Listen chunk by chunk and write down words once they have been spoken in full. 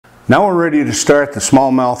Now we're ready to start the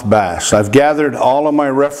smallmouth bass. I've gathered all of my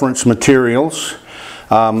reference materials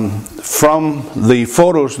from the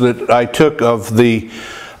photos that I took of the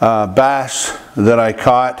bass that I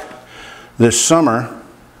caught this summer.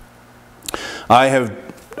 I have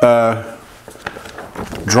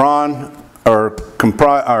drawn or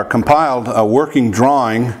compiled a working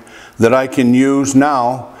drawing that I can use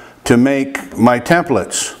now to make my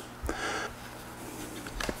templates.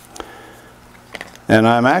 And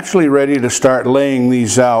I'm actually ready to start laying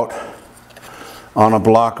these out on a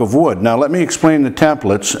block of wood. Now let me explain the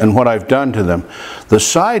templates and what I've done to them. The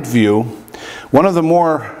side view, one of the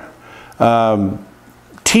more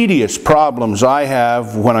tedious problems I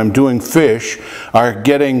have when I'm doing fish are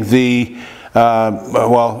getting the,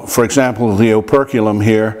 well, for example, the operculum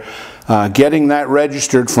here, getting that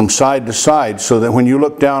registered from side to side so that when you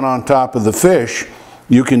look down on top of the fish,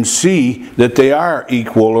 you can see that they are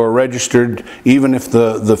equal or registered. Even if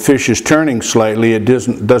the fish is turning slightly, it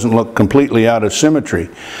doesn't look completely out of symmetry.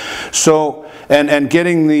 So, and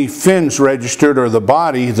getting the fins registered, or the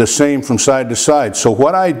body, the same from side to side. So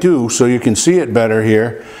what I do, so you can see it better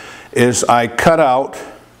here, is I cut out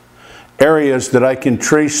areas that I can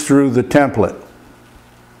trace through the template.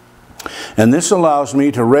 And this allows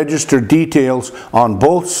me to register details on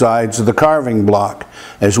both sides of the carving block,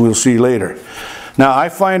 as we'll see later. Now I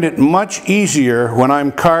find it much easier when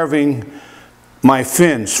I'm carving my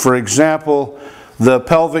fins. For example, the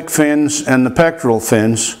pelvic fins and the pectoral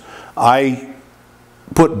fins, I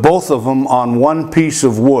put both of them on one piece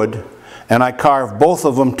of wood and I carve both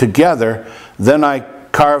of them together, then I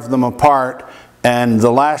carve them apart, and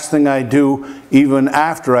the last thing I do, even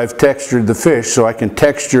after I've textured the fish, so I can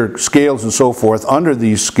texture scales and so forth under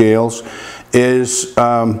these scales, is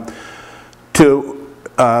to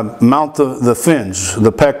mount the fins,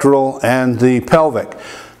 the pectoral and the pelvic.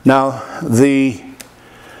 Now the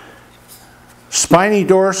spiny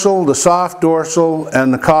dorsal, the soft dorsal,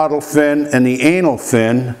 and the caudal fin and the anal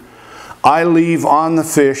fin I leave on the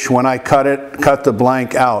fish when I cut the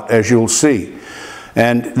blank out, as you'll see.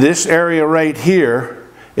 And this area right here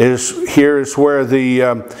is where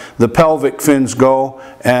the pelvic fins go,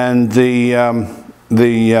 and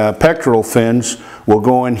the pectoral fins will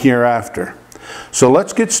go in here after. So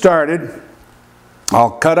let's get started.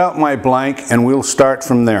 I'll cut out my blank and we'll start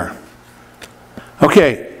from there.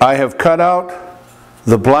 Okay, I have cut out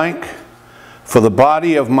the blank for the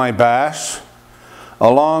body of my bass,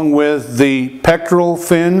 along with the pectoral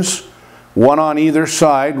fins, one on either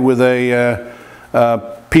side with a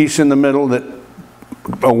piece in the middle that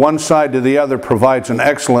one side to the other provides an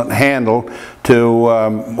excellent handle to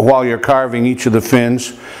while you're carving each of the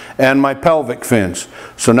fins, and my pelvic fins.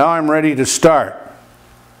 So now I'm ready to start.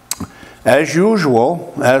 As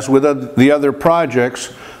usual, as with the other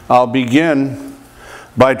projects, I'll begin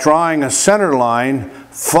by drawing a center line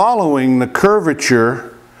following the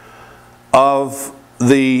curvature of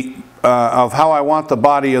how I want the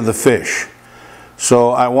body of the fish.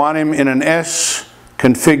 So I want him in an S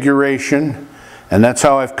configuration, and that's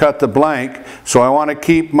how I've cut the blank. So I want to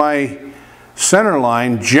keep my center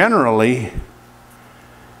line generally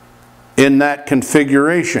in that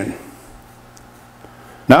configuration.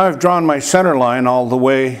 Now I've drawn my center line all the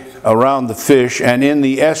way around the fish and in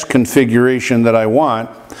the S configuration that I want.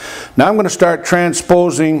 Now I'm going to start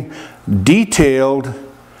transposing detailed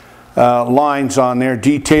lines on there,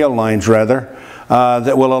 detail lines rather,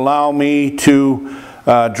 that will allow me to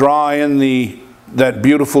draw in that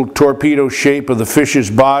beautiful torpedo shape of the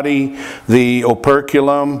fish's body, the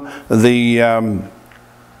operculum, the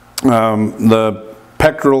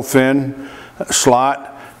pectoral fin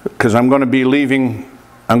slot, because I'm going to be leaving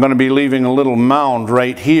a little mound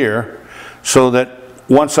right here, so that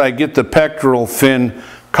once I get the pectoral fin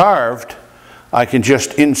carved, I can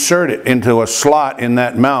just insert it into a slot in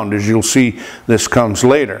that mound. As you'll see, this comes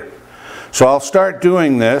later. So I'll start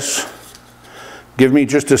doing this. Give me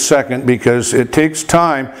just a second, because it takes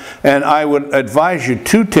time, and I would advise you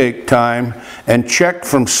to take time and check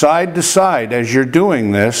from side to side as you're doing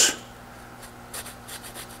this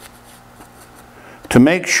to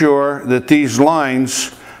make sure that these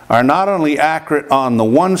lines are not only accurate on the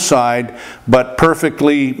one side, but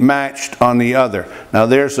perfectly matched on the other. Now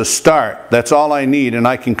there's a start. That's all I need, and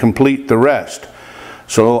I can complete the rest.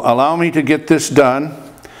 So allow me to get this done,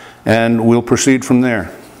 and we'll proceed from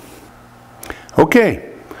there.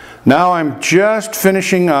 Okay, now I'm just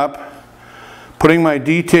finishing up putting my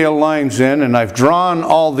detail lines in, and I've drawn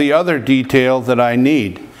all the other detail that I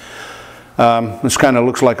need. This kind of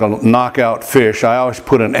looks like a knockout fish. I always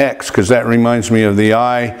put an X because that reminds me of the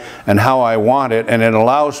eye and how I want it, and it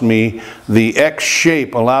allows me, the X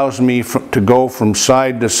shape allows me to go from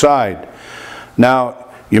side to side. Now,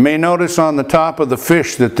 you may notice on the top of the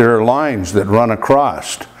fish that there are lines that run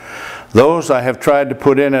across. Those I have tried to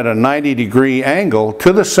put in at a 90-degree angle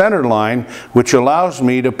to the center line, which allows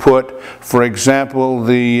me to put, for example,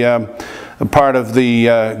 the part of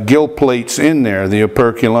the gill plates in there, the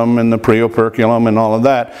operculum and the preoperculum and all of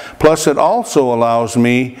that. Plus it also allows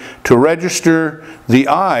me to register the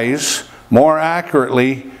eyes more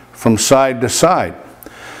accurately from side to side.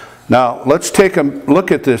 Now let's take a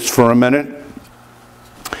look at this for a minute.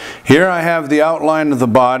 Here I have the outline of the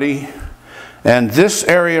body, and this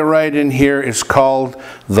area right in here is called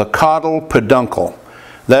the caudal peduncle.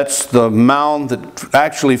 That's the mound that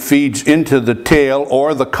actually feeds into the tail,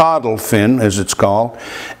 or the caudal fin as it's called.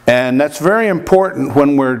 And that's very important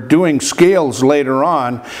when we're doing scales later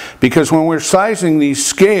on, because when we're sizing these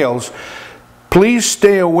scales, please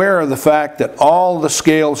stay aware of the fact that all the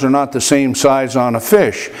scales are not the same size on a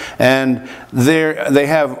fish, and they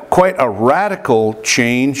have quite a radical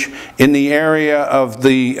change in the area of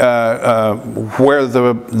the where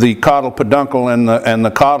the caudal peduncle and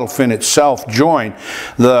the caudal fin itself join.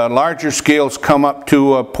 The larger scales come up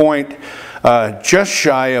to a point just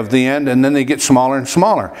shy of the end, and then they get smaller and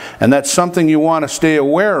smaller, and that's something you want to stay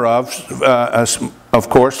aware of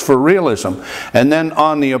course, for realism. And then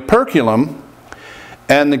on the operculum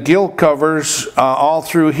and the gill covers all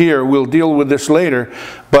through here, we'll deal with this later,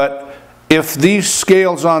 but if these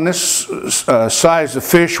scales on this size of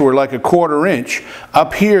fish were like a 1/4 inch,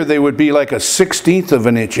 up here they would be like a 1/16 of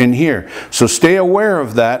an inch in here. So stay aware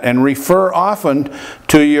of that and refer often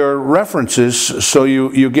to your references so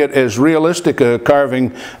you get as realistic a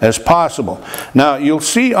carving as possible. Now you'll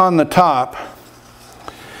see on the top,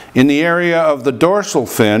 in the area of the dorsal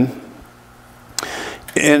fin,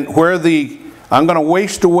 and where I'm going to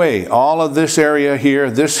waste away all of this area here,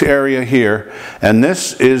 and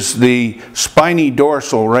this is the spiny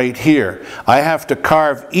dorsal right here. I have to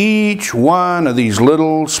carve each one of these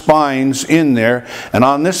little spines in there, and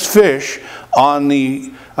on this fish, on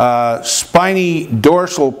the spiny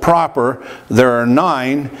dorsal proper, there are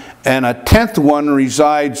 9, and a 10th one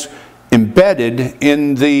resides embedded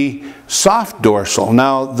in the soft dorsal.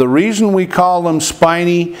 Now, the reason we call them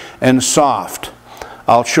spiny and soft,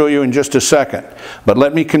 I'll show you in just a second, but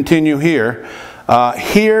let me continue here.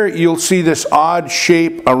 Here you'll see this odd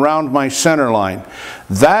shape around my center line.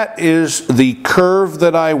 That is the curve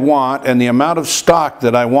that I want and the amount of stock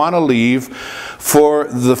that I want to leave for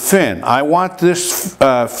the fin. I want this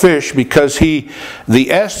fish because the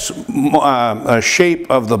S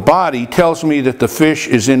shape of the body tells me that the fish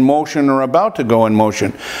is in motion or about to go in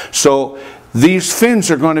motion. So these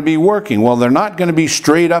fins are going to be working. Well, they're not going to be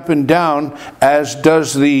straight up and down as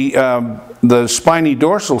does the spiny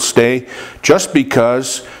dorsal stay, just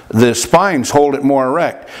because the spines hold it more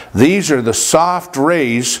erect. These are the soft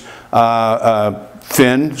rays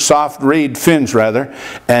soft rayed fins rather,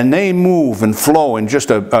 and they move and flow in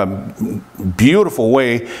just a beautiful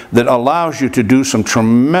way that allows you to do some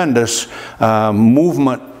tremendous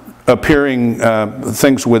movement appearing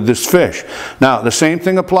things with this fish. Now the same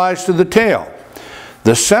thing applies to the tail.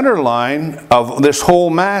 The center line of this whole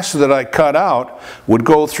mass that I cut out would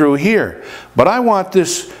go through here, but I want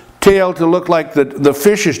this tail to look like the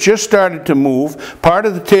fish has just started to move. Part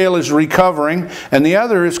of the tail is recovering and the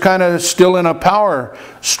other is kind of still in a power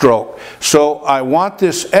stroke. So I want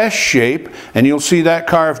this S shape, and you'll see that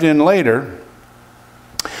carved in later.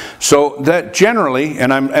 So that generally,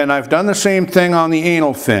 and I've done the same thing on the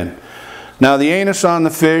anal fin. Now the anus on the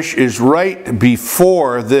fish is right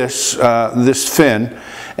before this, this fin,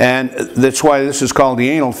 and that's why this is called the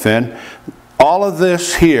anal fin. All of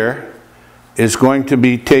this here is going to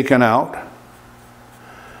be taken out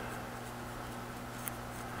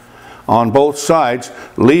on both sides,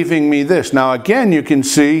 leaving me this. Now again, you can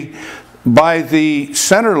see by the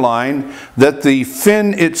center line that the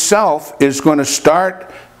fin itself is going to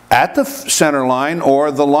start at the center line,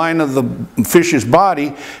 or the line of the fish's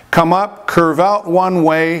body, come up, curve out one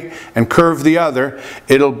way and curve the other.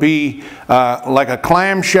 It'll be like a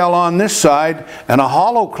clamshell on this side and a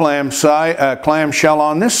hollow clamshell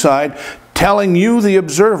on this side, telling you, the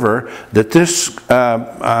observer, that this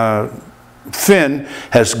fin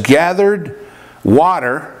has gathered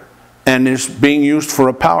water and is being used for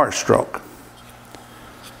a power stroke.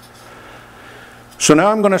 So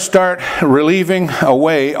now I'm going to start relieving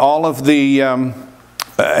away all of the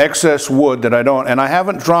excess wood that I don't, and I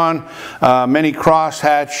haven't drawn many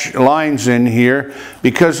crosshatch lines in here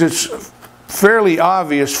because it's fairly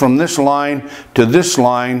obvious from this line to this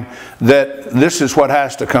line that this is what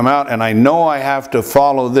has to come out, and I know I have to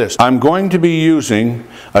follow this. I'm going to be using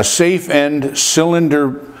a safe end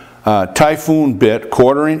cylinder Typhoon bit,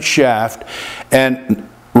 1/4 inch shaft, and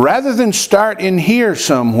rather than start in here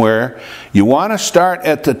somewhere, you want to start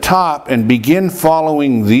at the top and begin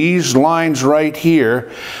following these lines right here,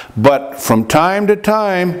 but from time to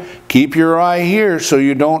time keep your eye here so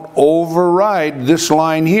you don't override this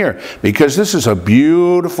line here, because this is a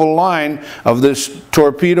beautiful line of this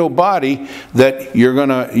torpedo body that you're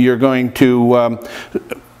going to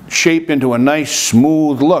shape into a nice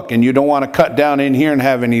smooth look, and you don't want to cut down in here and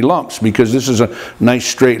have any lumps, because this is a nice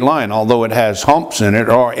straight line, although it has humps in it,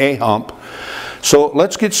 or a hump. So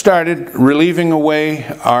let's get started relieving away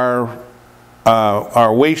our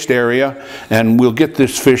waist area, and we'll get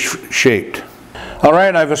this fish shaped. All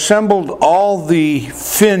right, I've assembled all the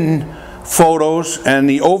fin photos and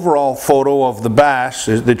the overall photo of the bass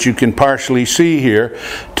that you can partially see here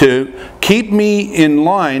to keep me in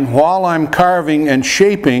line while I'm carving and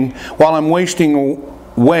shaping, while I'm wasting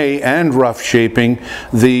away and rough shaping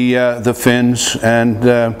the fins and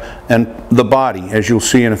the body, as you'll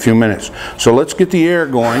see in a few minutes. So let's get the air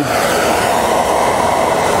going.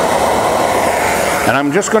 And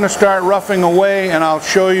I'm just going to start roughing away, and I'll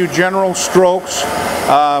show you general strokes.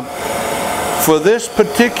 For this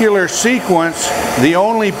particular sequence, the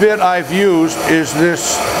only bit I've used is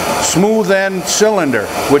this smooth end cylinder,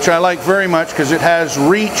 which I like very much because it has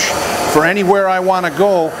reach for anywhere I want to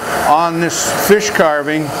go on this fish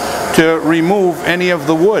carving to remove any of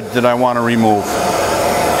the wood that I want to remove.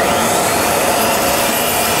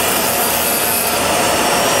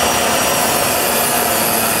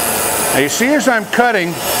 Now you see, as I'm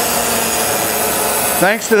cutting,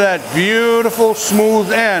 thanks to that beautiful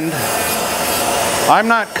smooth end, I'm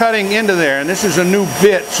not cutting into there, and this is a new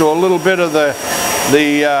bit, so a little bit of the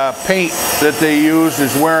paint that they use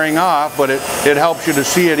is wearing off, but it helps you to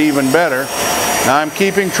see it even better. Now I'm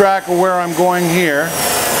keeping track of where I'm going here.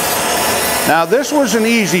 Now this was an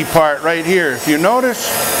easy part right here. If you notice,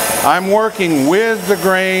 I'm working with the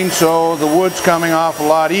grain, so the wood's coming off a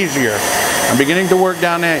lot easier. I'm beginning to work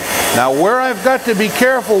down there. Now where I've got to be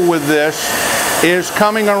careful with this is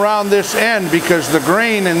coming around this end, because the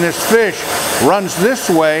grain in this fish runs this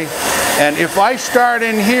way, and if I start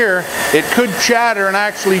in here, it could chatter and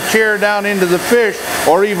actually tear down into the fish,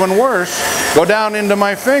 or even worse, go down into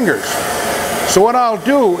my fingers. So what I'll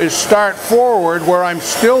do is start forward where I'm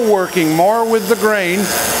still working more with the grain,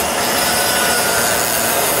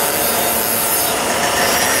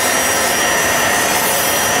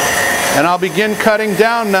 and I'll begin cutting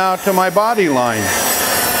down now to my body line.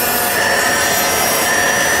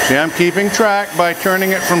 See, I'm keeping track by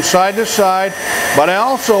turning it from side to side, but I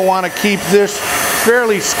also want to keep this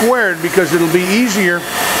fairly squared, because it'll be easier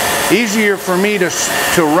for me to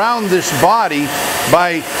round this body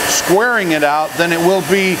by squaring it out than it will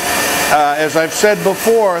be, as I've said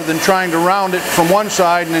before, than trying to round it from one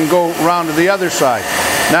side and then go round to the other side.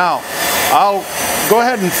 Now, I'll go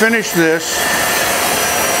ahead and finish this.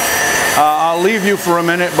 I'll leave you for a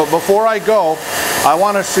minute, but before I go, I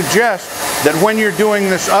want to suggest that when you're doing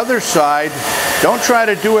this other side, don't try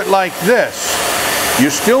to do it like this. You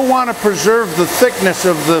still want to preserve the thickness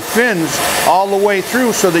of the fins all the way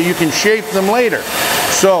through so that you can shape them later.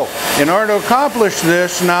 So, in order to accomplish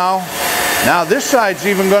this now this side's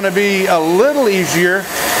even going to be a little easier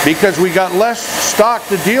because we got less stock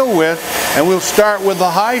to deal with, and we'll start with the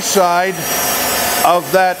high side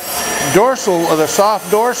of that dorsal, or the soft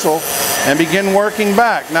dorsal, and begin working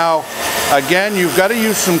back. Now, again, you've got to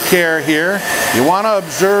use some care here. You want to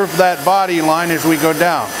observe that body line as we go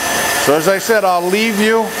down. So as I said, I'll leave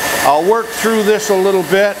you. I'll work through this a little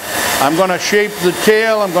bit. I'm going to shape the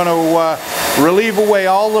tail. I'm going to relieve away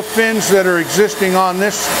all the fins that are existing on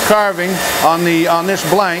this carving, on this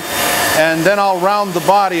blank, and then I'll round the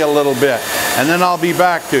body a little bit, and then I'll be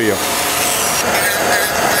back to you.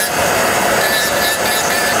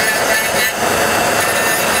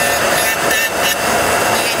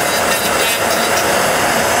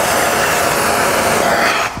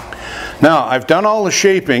 Now, I've done all the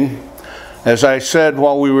shaping, as I said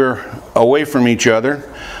while we were away from each other.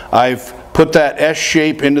 I've put that S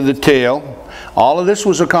shape into the tail. All of this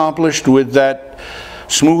was accomplished with that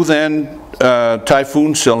smooth end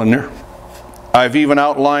Typhoon cylinder. I've even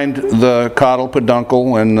outlined the caudal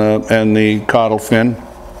peduncle and the caudal fin.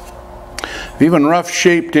 I've even rough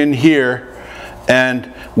shaped in here,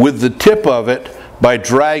 and with the tip of it, by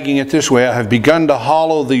dragging it this way, I have begun to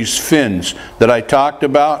hollow these fins that I talked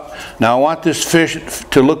about. Now I want this fish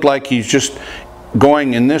to look like he's just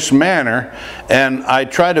going in this manner, and I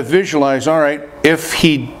try to visualize, all right, if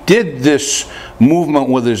he did this movement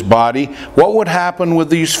with his body, what would happen with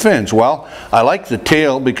these fins? Well, I like the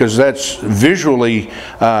tail because that's visually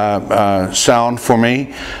sound for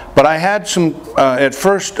me, but I had some, at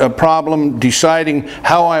first, a problem deciding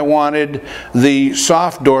how I wanted the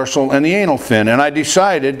soft dorsal and the anal fin, and I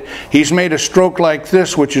decided he's made a stroke like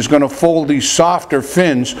this, which is going to fold these softer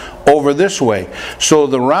fins over this way. So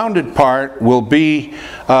the rounded part will be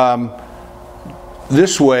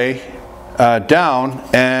this way, down,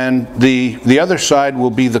 and the other side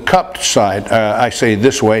will be the cupped side. I say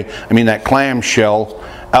this way, I mean that clamshell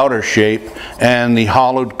outer shape and the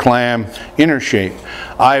hollowed clam inner shape.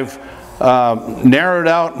 I've narrowed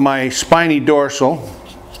out my spiny dorsal,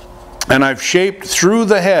 and I've shaped through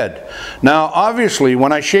the head. Now obviously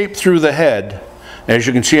when I shape through the head, as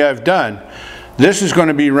you can see I've done, this is going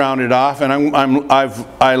to be rounded off, and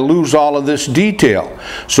I lose all of this detail.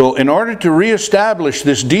 So in order to reestablish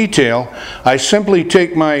this detail, I simply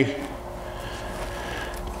take my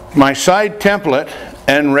side template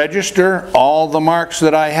and register all the marks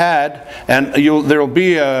that I had, and there'll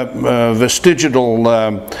be a vestigial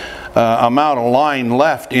amount of line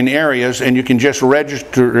left in areas, and you can just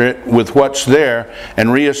register it with what's there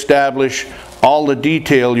and reestablish all the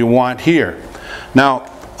detail you want here.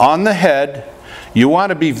 Now on the head, you want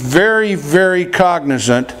to be very, very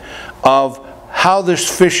cognizant of how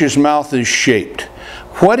this fish's mouth is shaped.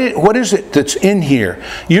 What is it that's in here?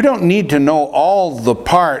 You don't need to know all the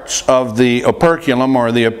parts of the operculum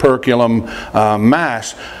or the operculum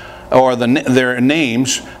mass or their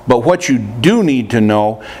names, but what you do need to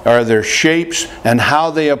know are their shapes and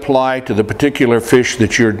how they apply to the particular fish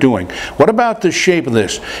that you're doing. What about the shape of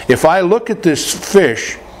this? If I look at this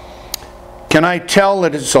fish, can I tell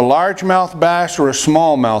that it's a largemouth bass or a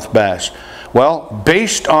smallmouth bass? Well,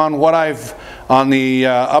 based on what on the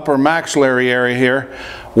upper maxillary area here,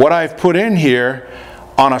 what I've put in here,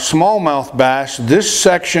 on a smallmouth bass, this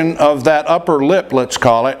section of that upper lip, let's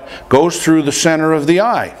call it, goes through the center of the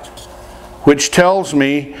eye, which tells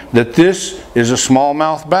me that this is a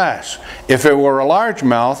smallmouth bass. If it were a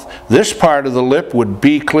largemouth, this part of the lip would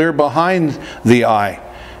be clear behind the eye.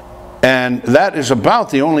 And that is about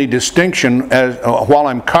the only distinction while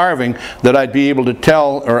I'm carving that I'd be able to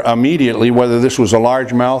tell immediately whether this was a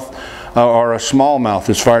largemouth or a smallmouth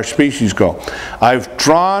as far as species go. I've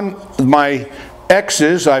drawn my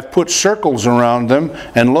X's, I've put circles around them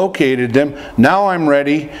and located them. Now I'm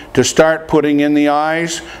ready to start putting in the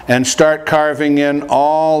eyes and start carving in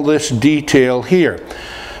all this detail here.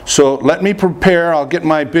 So let me prepare, I'll get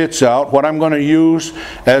my bits out. What I'm going to use,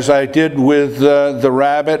 as I did with the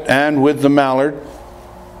rabbit and with the mallard,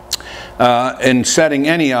 in setting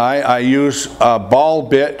any eye, I use a ball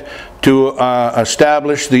bit to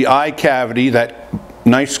establish the eye cavity, that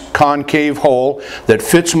nice concave hole that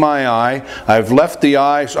fits my eye. I've left the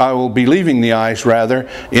eyes, I will be leaving the eyes rather,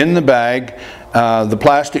 in the bag, the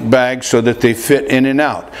plastic bag, so that they fit in and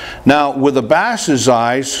out. Now with a bass's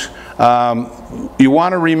eyes, you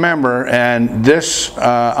want to remember, and this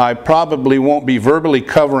I probably won't be verbally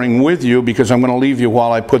covering with you because I'm going to leave you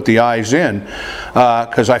while I put the eyes in,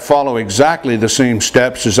 because I follow exactly the same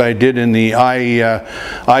steps as I did in the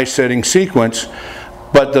eye setting sequence.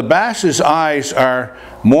 But the bass's eyes are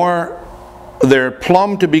they're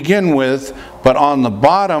plumb to begin with, but on the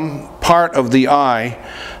bottom part of the eye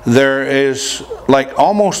there is like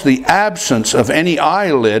almost the absence of any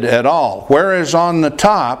eyelid at all, whereas on the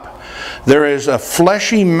top there is a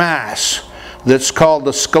fleshy mass that's called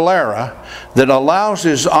the sclera that allows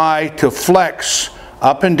his eye to flex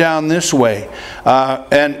up and down this way.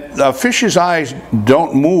 And a fish's eyes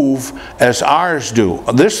don't move as ours do.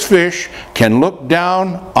 This fish can look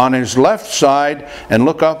down on his left side and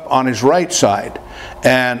look up on his right side.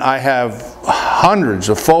 And I have hundreds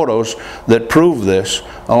of photos that prove this,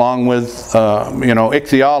 along with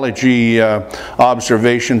ichthyology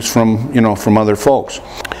observations from other folks.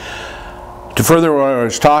 To further what I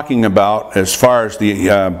was talking about as far as the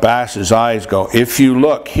bass's eyes go, if you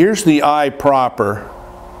look, here's the eye proper,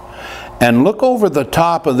 and look over the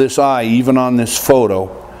top of this eye, even on this photo,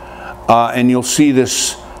 and you'll see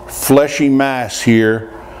this fleshy mass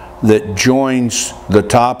here that joins the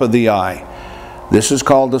top of the eye. This is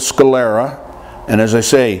called the sclera, and as I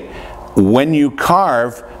say, when you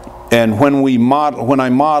carve, and when I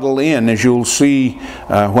model in, as you'll see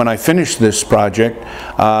when I finish this project,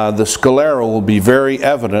 the sclera will be very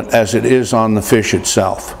evident as it is on the fish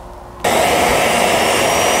itself.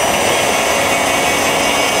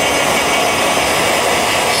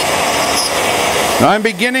 Now I'm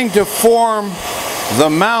beginning to form the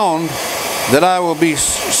mound that I will be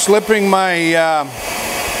slipping my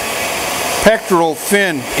pectoral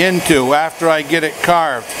fin into after I get it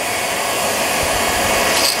carved.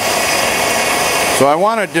 So I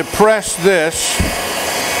want to depress this.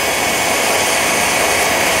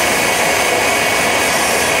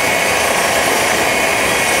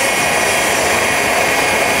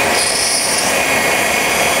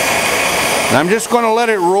 And I'm just going to let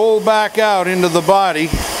it roll back out into the body.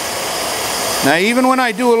 Now even when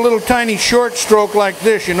I do a little tiny short stroke like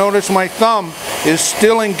this, you notice my thumb is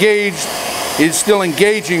still engaged,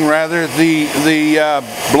 engaging rather the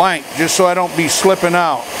blank, just so I don't be slipping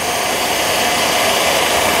out.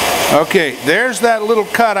 Okay, there's that little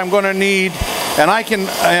cut I'm going to need, and I can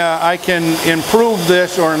improve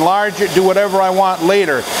this or enlarge it, do whatever I want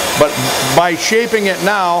later. But by shaping it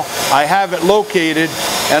now, I have it located,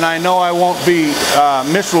 and I know I won't be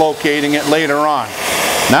mislocating it later on.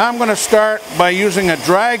 Now I'm going to start by using a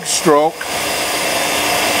drag stroke.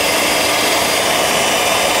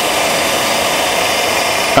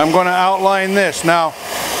 I'm going to outline this. Now,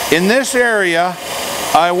 in this area,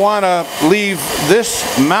 I want to leave this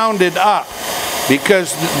mounded up,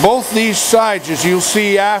 because both these sides, as you'll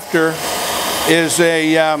see after,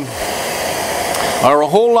 are a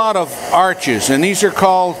whole lot of arches, and these are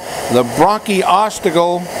called the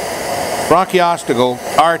bronchiostegal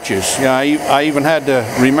arches. Yeah, I even had to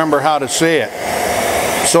remember how to say it.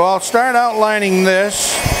 So I'll start outlining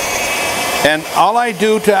this, and all I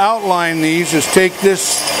do to outline these is take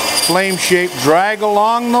this flame shape, drag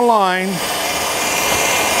along the line,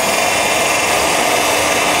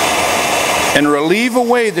 and relieve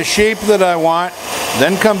away the shape that I want,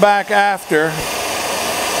 then come back after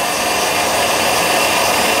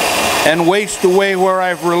and waste away where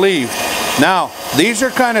I've relieved. Now, these are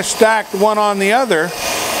kind of stacked one on the other,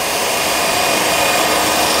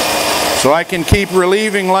 so I can keep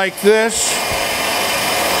relieving like this.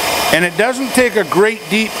 And it doesn't take a great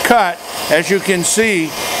deep cut, as you can see,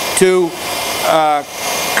 to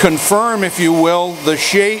confirm, if you will, the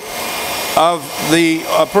shape of the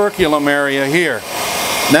operculum area here.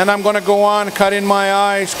 Then I'm going to go on, cut in my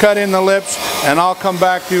eyes, cut in the lips, and I'll come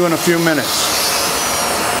back to you in a few minutes.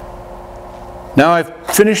 Now I've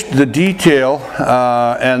finished the detail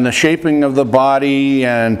and the shaping of the body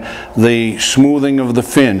and the smoothing of the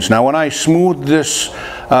fins. Now when I smoothed this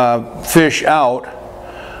fish out,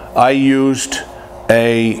 I used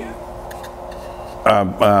a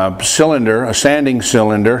cylinder, a sanding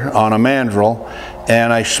cylinder on a mandrel,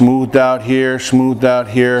 and I smoothed out here,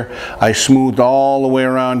 I smoothed all the way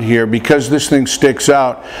around here. Because this thing sticks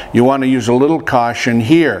out, you want to use a little caution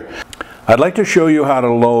here. I'd like to show you how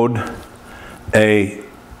to load a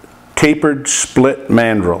tapered split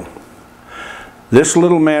mandrel. This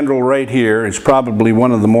little mandrel right here is probably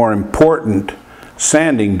one of the more important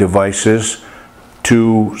sanding devices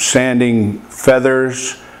to sanding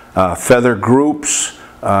feathers, feather groups,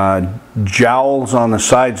 jowls on the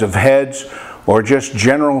sides of heads, or just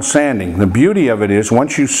general sanding. The beauty of it is,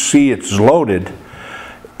 once you see it's loaded,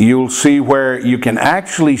 you'll see where you can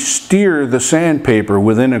actually steer the sandpaper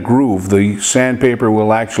within a groove. The sandpaper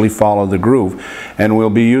will actually follow the groove, and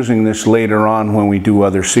we'll be using this later on when we do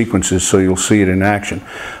other sequences, so you'll see it in action.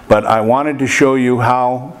 But I wanted to show you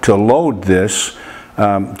how to load this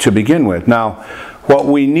to begin with. Now, what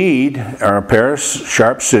we need are a pair of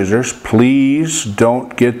sharp scissors. Please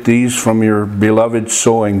don't get these from your beloved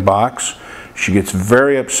sewing box. She gets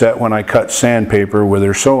very upset when I cut sandpaper with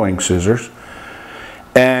her sewing scissors.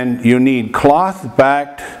 And you need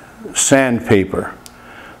cloth-backed sandpaper.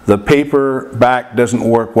 The paper back doesn't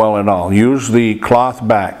work well at all. Use the cloth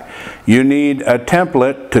back. You need a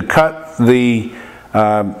template to cut the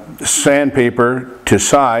sandpaper to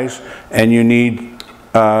size, and you need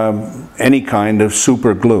any kind of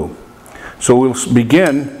super glue. So we'll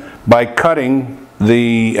begin by cutting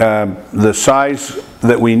the size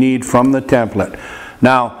that we need from the template.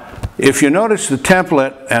 Now, if you notice the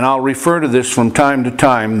template, and I'll refer to this from time to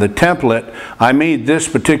time, the template, I made this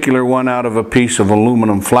particular one out of a piece of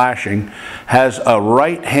aluminum flashing, has a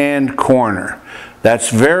right-hand corner. That's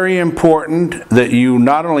very important that you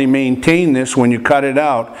not only maintain this when you cut it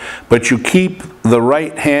out, but you keep the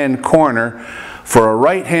right-hand corner. For a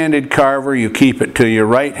right-handed carver, you keep it to your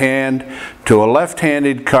right hand. To a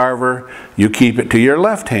left-handed carver, you keep it to your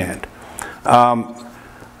left hand.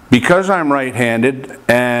 Because I'm right-handed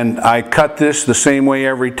and I cut this the same way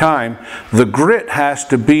every time, the grit has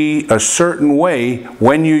to be a certain way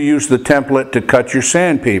when you use the template to cut your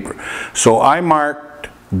sandpaper. So I marked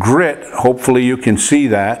grit, hopefully you can see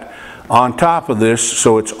that, on top of this,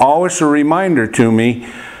 so it's always a reminder to me,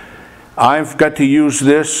 I've got to use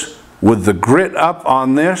this with the grit up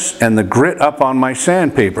on this and the grit up on my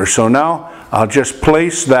sandpaper. So now I'll just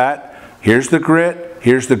place that. Here's the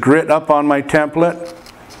grit up on my template.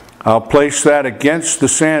 I'll place that against the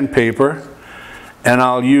sandpaper, and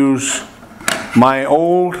I'll use my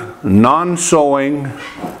old non-sewing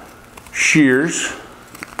shears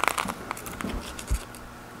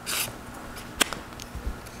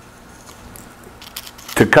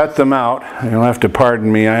to cut them out. You'll have to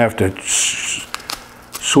pardon me, I have to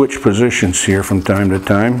switch positions here from time to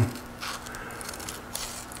time.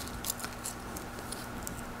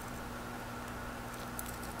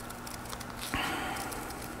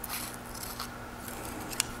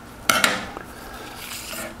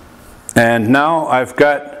 And now I've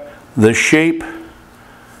got the shape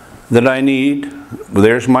that I need.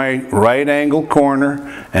 There's my right angle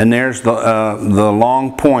corner, and there's the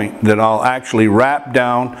long point that I'll actually wrap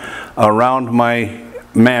down around my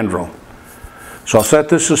mandrel. So I'll set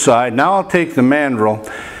this aside. Now I'll take the mandrel,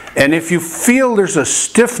 and if you feel there's a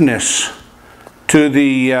stiffness to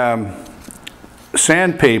the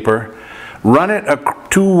sandpaper, run it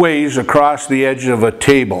two ways across the edge of a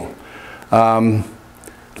table.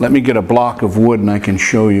 Let me get a block of wood and I can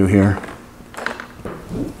show you here.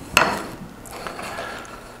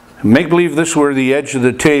 Make believe this were the edge of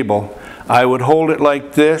the table. I would hold it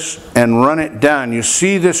like this and run it down. You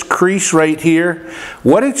see this crease right here?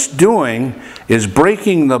 What it's doing is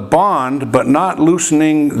breaking the bond but not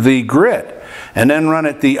loosening the grit. And then run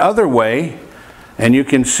it the other way, and you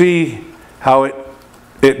can see how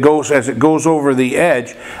it goes as it goes over the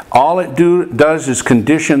edge. All it does is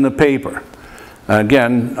condition the paper.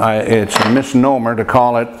 Again, it's a misnomer to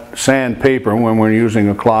call it sandpaper when we're using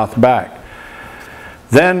a cloth back.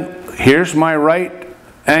 Then here's my right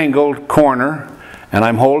angled corner, and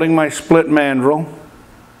I'm holding my split mandrel,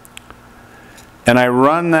 and I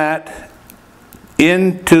run that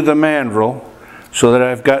into the mandrel so that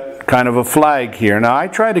I've got kind of a flag here. Now I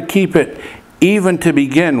try to keep it even to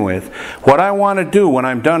begin with. What I want to do when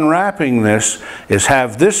I'm done wrapping this is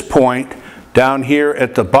have this point down here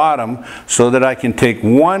at the bottom so that I can take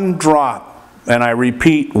one drop, and I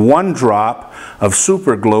repeat, one drop of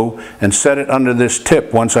super glue and set it under this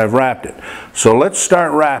tip once I've wrapped it. So let's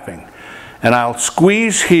start wrapping. And I'll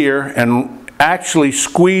squeeze here and actually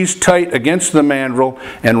squeeze tight against the mandrel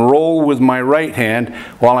and roll with my right hand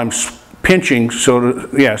while I'm pinching,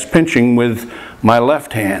 pinching with my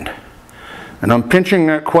left hand. And I'm pinching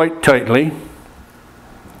that quite tightly.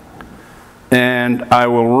 And I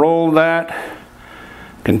will roll that,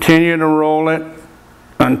 continue to roll it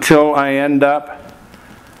until I end up,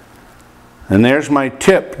 and there's my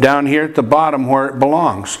tip down here at the bottom where it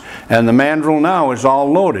belongs. And the mandrel now is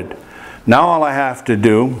all loaded. Now all I have to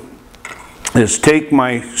do is take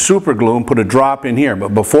my super glue and put a drop in here. But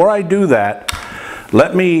before I do that,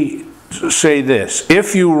 let me say this.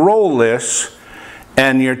 If you roll this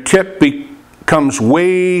and your tip comes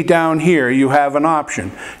way down here, you have an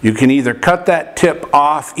option. You can either cut that tip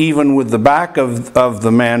off even with the back of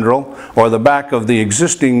the mandrel or the back of the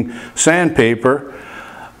existing sandpaper,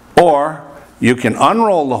 or you can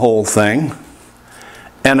unroll the whole thing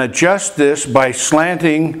and adjust this by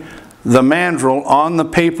slanting the mandrel on the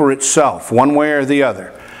paper itself, one way or the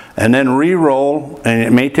other, and then re-roll. And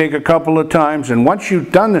it may take a couple of times, and once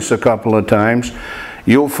you've done this a couple of times,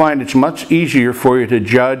 you'll find it's much easier for you to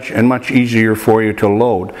judge and much easier for you to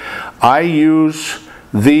load. I use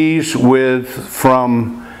these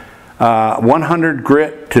from 100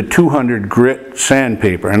 grit to 200 grit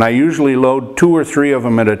sandpaper, and I usually load 2 or 3 of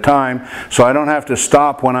them at a time so I don't have to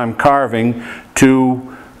stop when I'm carving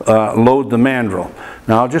to load the mandrel.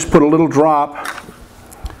 Now I'll just put a little drop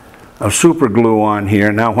of super glue on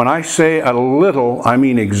here. Now when I say a little, I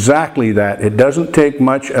mean exactly that. It doesn't take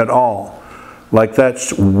much at all. Like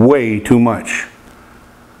that's way too much.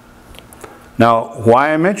 Now,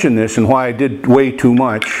 why I mention this and why I did way too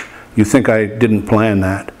much, you think I didn't plan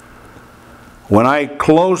that. When I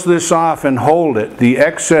close this off and hold it, the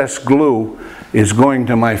excess glue is going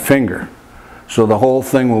to my finger. So the whole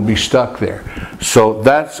thing will be stuck there. So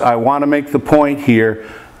I want to make the point here,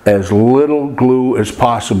 as little glue as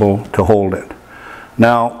possible to hold it.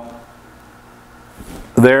 Now,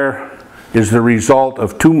 there is the result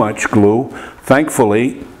of too much glue.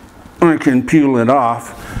 Thankfully, I can peel it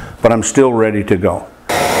off, but I'm still ready to go.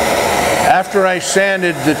 After I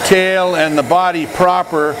sanded the tail and the body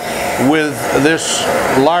proper with this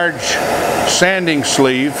large sanding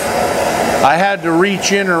sleeve, I had to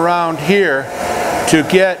reach in around here to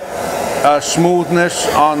get smoothness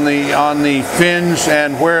on the fins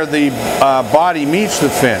and where the body meets the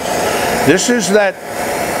fins. This is that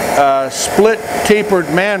split tapered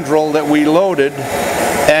mandrel that we loaded,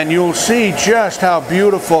 and you'll see just how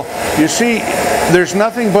beautiful. You see, there's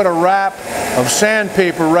nothing but a wrap of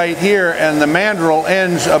sandpaper right here, and the mandrel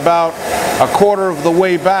ends about a quarter of the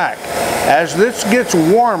way back. As this gets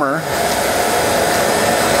warmer,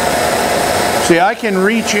 see, I can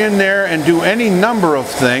reach in there and do any number of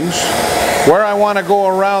things. Where I want to go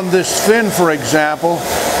around this fin, for example,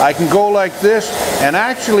 I can go like this, and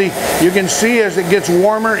actually you can see as it gets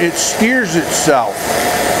warmer it steers itself.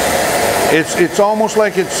 It's almost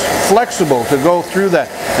like it's flexible to go through that,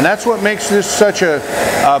 and that's what makes this such a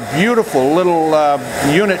beautiful little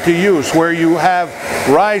unit to use, where you have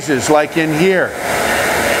rises like in here.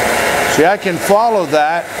 See, I can follow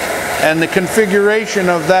that, and the configuration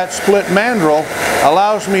of that split mandrel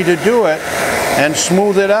allows me to do it and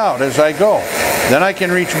smooth it out as I go. Then I can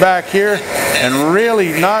reach back here and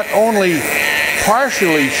really not only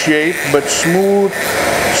partially shape, but smooth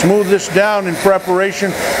this down in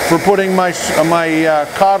preparation for putting my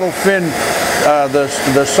caudal fin,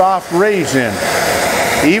 the soft rays in.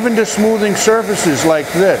 Even to smoothing surfaces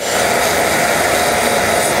like this.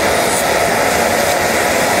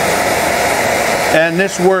 And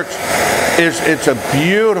this works. It's a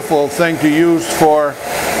beautiful thing to use for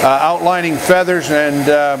outlining feathers and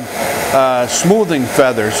smoothing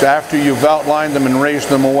feathers after you've outlined them and raised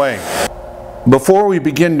them away. Before we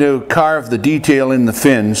begin to carve the detail in the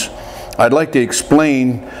fins, I'd like to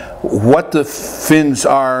explain what the fins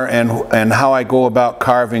are and how I go about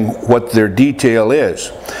carving what their detail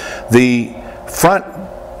is. The front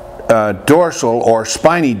dorsal or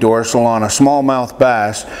spiny dorsal on a smallmouth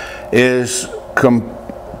bass is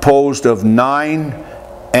composed of 9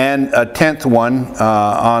 and a 10th one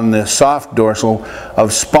on the soft dorsal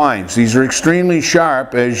of spines. These are extremely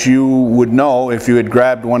sharp, as you would know if you had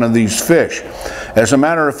grabbed one of these fish. As a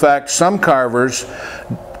matter of fact, some carvers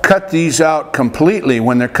cut these out completely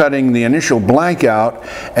when they're cutting the initial blank out,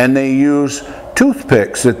 and they use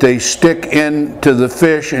toothpicks that they stick into the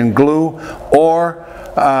fish and glue, or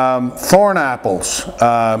thorn apples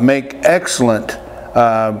make excellent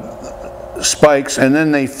spikes, and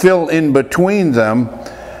then they fill in between them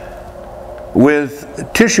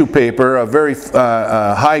with tissue paper, a very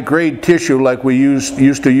high-grade tissue like we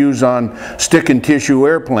used to use on stick and tissue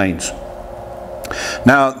airplanes.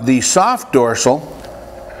 Now the soft dorsal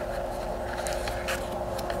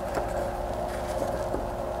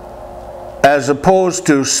as opposed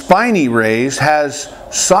to spiny rays has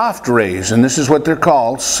soft rays, and this is what they're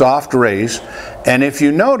called, soft rays. And if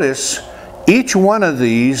you notice, each one of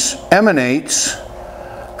these emanates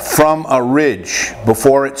from a ridge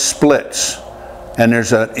before it splits, and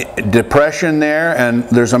there's a depression there, and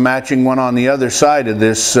there's a matching one on the other side of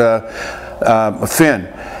this fin,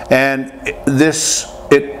 and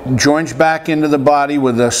it joins back into the body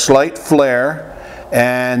with a slight flare,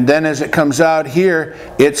 and then as it comes out here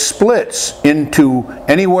it splits into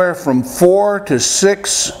anywhere from 4 to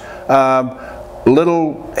 6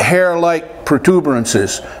 little hair-like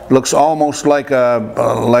protuberances. Looks almost like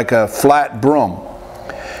a flat broom.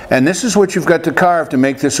 And this is what you've got to carve to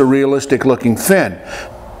make this a realistic looking fin.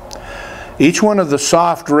 Each one of the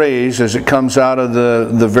soft rays, as it comes out of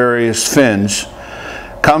the various fins,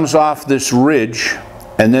 comes off this ridge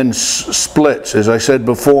and then splits, as I said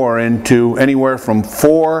before, into anywhere from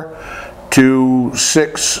 4 to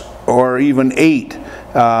 6 or even 8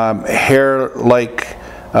 hair-like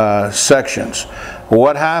sections.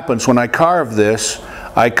 What happens when I carve this,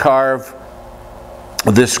 I carve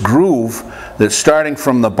this groove that's starting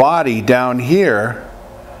from the body down here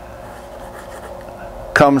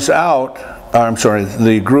comes out,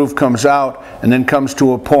 the groove comes out and then comes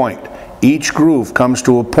to a point. Each groove comes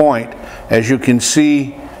to a point, as you can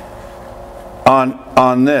see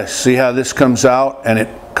on this. See how this comes out and it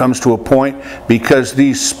comes to a point because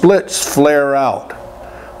these splits flare out.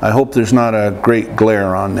 I hope there's not a great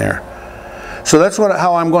glare on there. So that's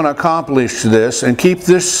how I'm going to accomplish this and keep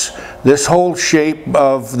this whole shape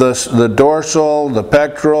of the dorsal, the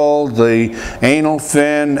pectoral, the anal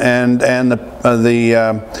fin, and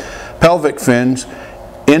the pelvic fins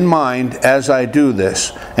in mind as I do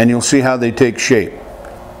this, and you'll see how they take shape.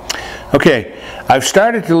 Okay, I've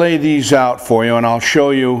started to lay these out for you, and I'll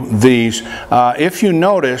show you these. If you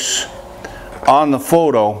notice on the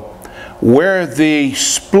photo where the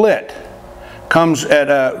split comes at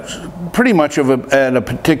pretty much at a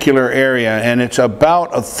particular area, and it's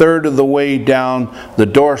about 1/3 of the way down the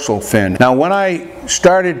dorsal fin. Now when I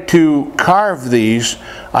started to carve these,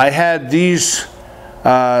 I had these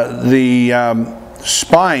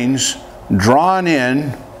spines drawn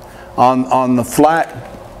in on the flat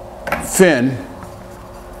fin,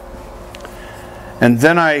 and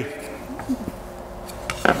then I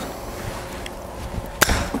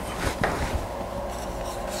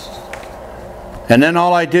And then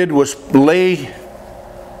all I did was lay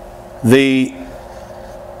the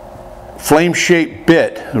flame-shaped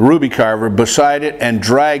bit, the ruby carver, beside it and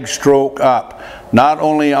drag stroke up, not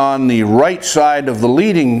only on the right side of the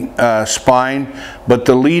leading spine, but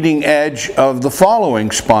the leading edge of the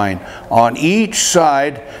following spine on each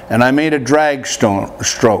side, and I made a drag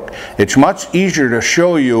stroke. It's much easier to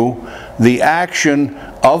show you the action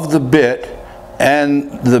of the bit and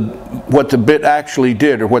what the bit actually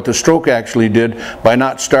did, or what the stroke actually did, by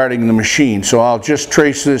not starting the machine. So I'll just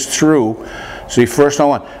trace this through. See, first on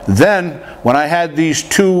one. Then, when I had these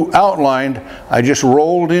two outlined, I just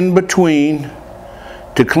rolled in between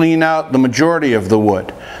to clean out the majority of the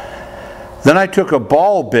wood. Then I took a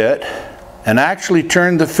ball bit and actually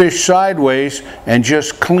turned the fish sideways and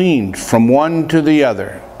just cleaned from one to the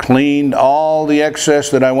other. Cleaned all the excess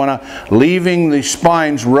that I want to, leaving the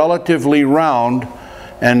spines relatively round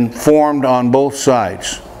and formed on both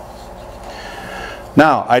sides.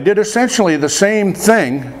 Now, I did essentially the same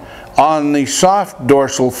thing on the soft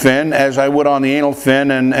dorsal fin as I would on the anal fin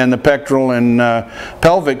and the pectoral and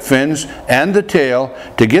pelvic fins and the tail,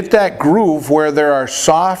 to get that groove where there are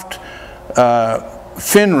soft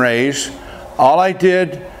fin rays. All I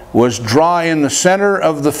did was draw in the center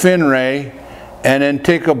of the fin ray and then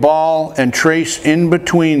take a ball and trace in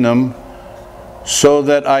between them so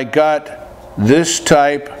that I got this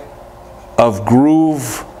type of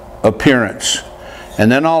groove appearance.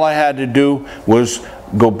 And then all I had to do was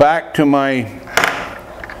go back to my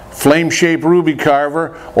flame-shaped ruby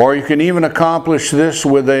carver, or you can even accomplish this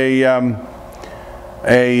with a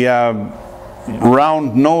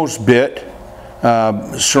round nose bit,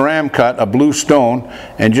 ceram cut, a blue stone,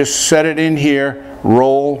 and just set it in here,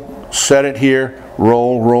 roll, set it here,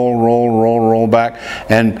 roll, roll, roll, roll, roll back,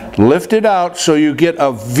 and lift it out so you get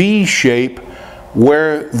a V shape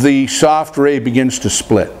where the soft ray begins to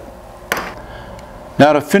split.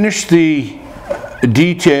 Now, to finish the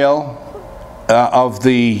detail of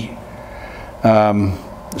the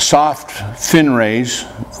soft fin rays,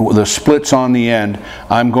 the splits on the end,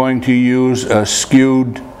 I'm going to use a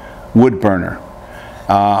skewed wood burner.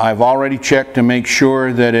 I've already checked to make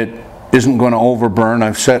sure that it isn't going to overburn.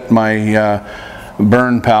 I've set my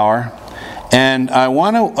burn power, and I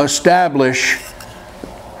want to establish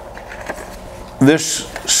this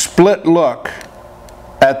split look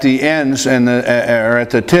at the ends and or at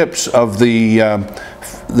the tips of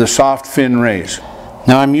the soft fin rays.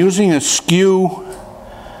 Now, I'm using a skew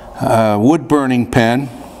wood burning pen,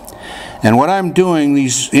 and what I'm doing,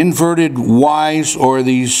 these inverted Y's or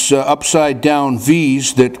these upside down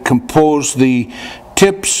V's that compose the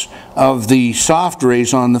tips of the soft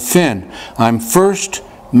rays on the fin, I'm first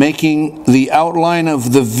making the outline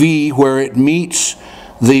of the V where it meets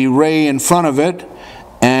the ray in front of it,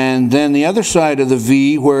 and then the other side of the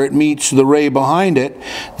V where it meets the ray behind it.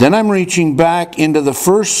 Then I'm reaching back into the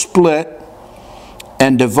first split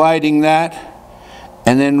and dividing that,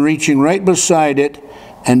 and then reaching right beside it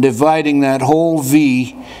and dividing that whole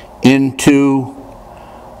V into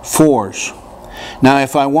fours. Now,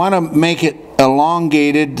 if I want to make it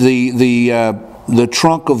elongated, the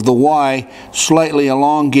trunk of the Y slightly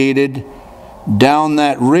elongated down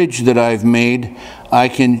that ridge that I've made, I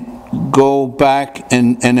can go back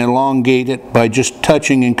and elongate it by just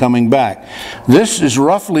touching and coming back. This is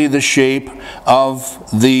roughly the shape of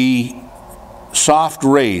the soft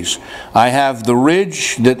rays. I have the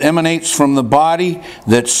ridge that emanates from the body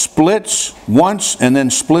that splits once and then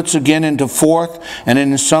splits again into fourth, and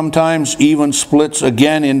then sometimes even splits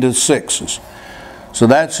again into sixes. So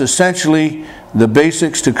that's essentially the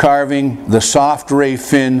basics to carving the soft ray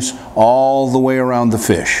fins all the way around the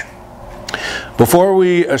fish. Before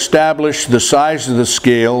we establish the size of the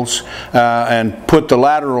scales and put the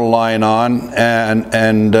lateral line on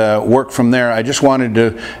and work from there, I just wanted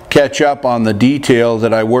to catch up on the detail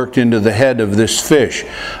that I worked into the head of this fish.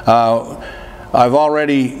 I've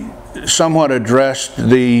already somewhat addressed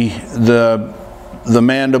the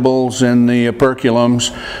mandibles and the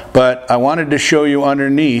operculums, but I wanted to show you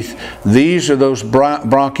underneath. These are those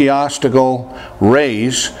bronchiostical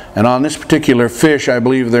rays, and on this particular fish I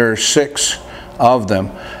believe there are 6 of them,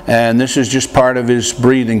 and this is just part of his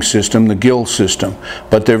breathing system, the gill system,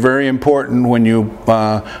 but they're very important when you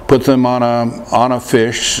put them on a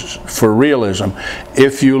fish for realism.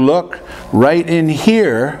 If you look right in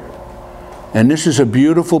here, and this is a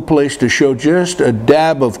beautiful place to show just a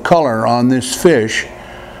dab of color on this fish,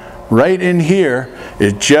 right in here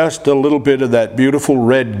is just a little bit of that beautiful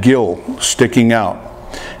red gill sticking out.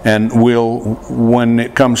 And when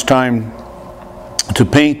it comes time to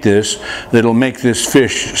paint this, that'll make this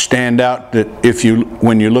fish stand out, that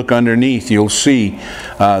when you look underneath you'll see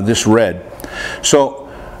this red. So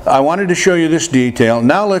I wanted to show you this detail.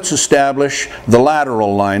 Now let's establish the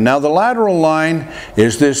lateral line. Now the lateral line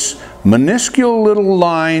is this minuscule little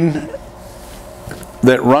line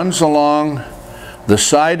that runs along the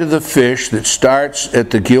side of the fish that starts at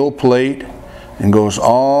the gill plate and goes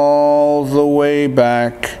all the way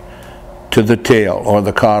back to the tail or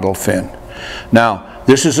the caudal fin. Now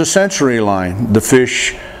this is a sensory line. The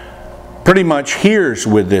fish pretty much hears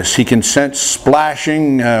with this. He can sense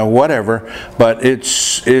splashing, whatever, but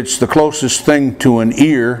it's the closest thing to an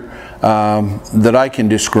ear that I can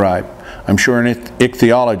describe. I'm sure an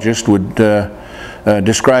ichthyologist would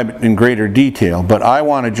describe it in greater detail, but I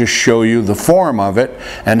want to just show you the form of it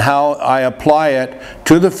and how I apply it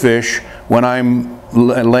to the fish when I'm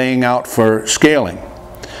laying out for scaling.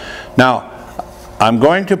 Now, I'm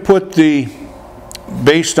going to put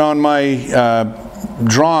based on my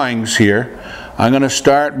drawings here, I'm going to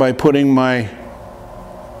start by putting my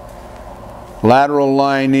lateral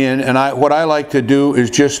line in, and what I like to do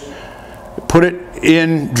is just put it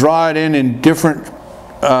in, draw it in different,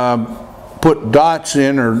 put dots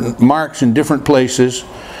in or marks in different places,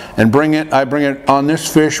 and I bring it on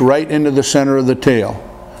this fish right into the center of the tail.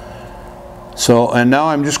 So, and now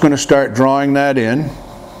I'm just going to start drawing that in,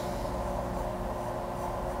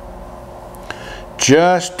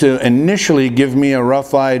 just to initially give me a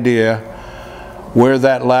rough idea where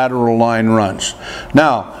that lateral line runs.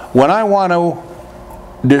 Now, when I want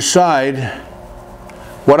to decide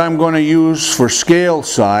what I'm going to use for scale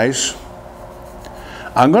size,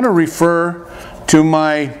 I'm going to refer to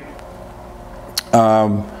my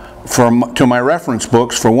to my reference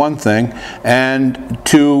books for one thing, and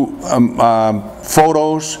to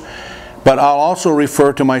photos, but I'll also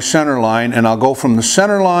refer to my center line, and I'll go from the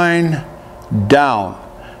center line down.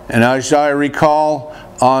 And as I recall,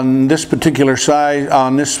 on this particular size,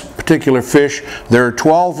 on this particular fish, there are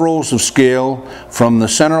 12 rows of scale from the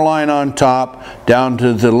center line on top down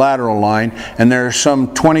to the lateral line, and there are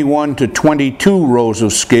some 21 to 22 rows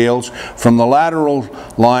of scales from the lateral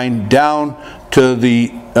line down to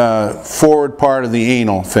the forward part of the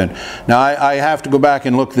anal fin. Now I have to go back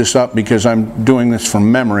and look this up because I'm doing this from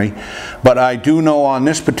memory, but I do know on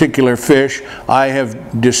this particular fish I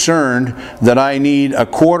have discerned that I need a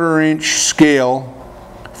 1/4 inch scale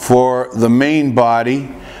for the main body.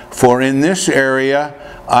 For in this area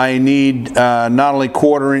I need not only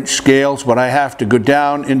 1/4 inch scales, but I have to go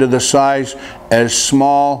down into the size as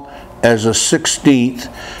small as a 1/16,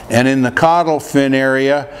 and in the caudal fin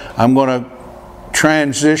area I'm going to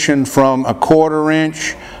transition from a 1/4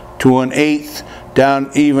 inch to an 1/8 down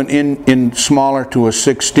even in smaller to a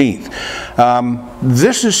 1/16.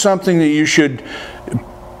 This is something that you should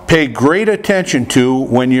pay great attention to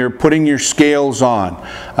when you're putting your scales on.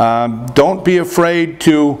 Don't be afraid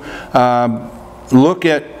to look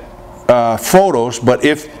at photos, but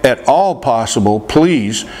if at all possible,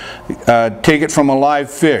 please take it from a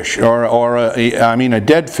live fish or a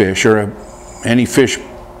dead fish or any fish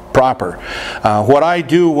proper. What I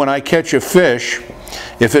do when I catch a fish,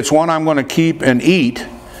 if it's one I'm going to keep and eat,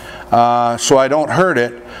 so I don't hurt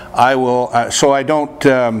it, I will.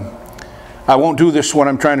 I won't do this. What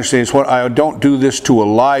I'm trying to say is, I don't do this to a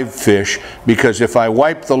live fish, because if I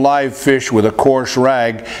wipe the live fish with a coarse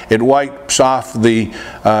rag, it wipes off the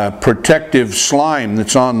protective slime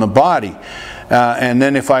that's on the body. And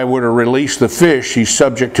then if I were to release the fish, he's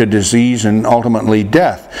subject to disease and ultimately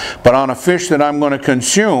death. But on a fish that I'm going to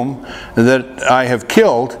consume, that I have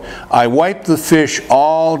killed, I wipe the fish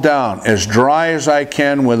all down as dry as I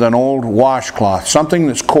can with an old washcloth, something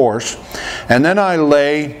that's coarse, and then I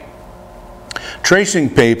lay tracing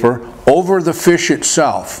paper over the fish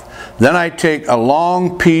itself. Then I take a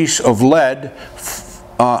long piece of lead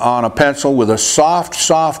on a pencil with a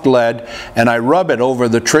soft lead, and I rub it over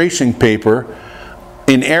the tracing paper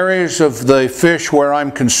in areas of the fish where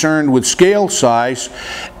I'm concerned with scale size,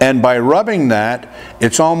 and by rubbing that,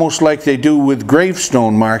 it's almost like they do with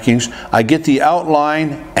gravestone markings. I get the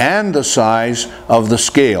outline and the size of the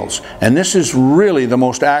scales, and this is really the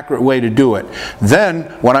most accurate way to do it.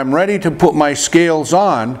 Then when I'm ready to put my scales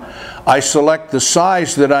on, I select the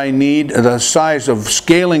size that I need, the size of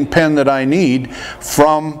scaling pen that I need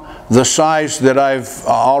from the size that I've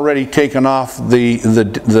already taken off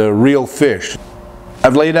the real fish.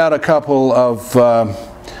 I've laid out a couple of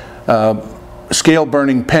scale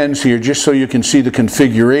burning pens here just so you can see the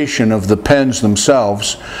configuration of the pens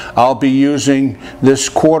themselves. I'll be using this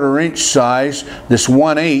 1/4 inch size, this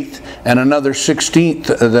 1/8, and another 1/16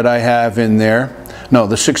 that I have in there. No,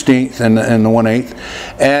 the 1/16 and the 1/8.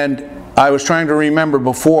 And I was trying to remember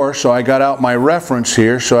before, so I got out my reference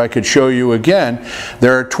here so I could show you again.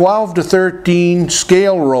 There are 12 to 13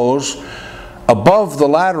 scale rows above the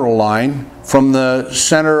lateral line from the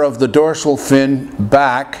center of the dorsal fin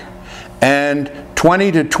back, and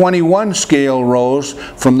 20 to 21 scale rows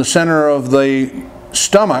from the center of the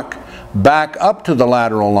stomach back up to the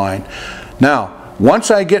lateral line. Now, once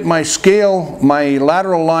I get my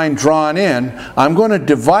lateral line drawn in, I'm going to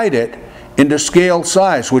divide it into scale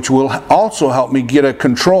size, which will also help me get a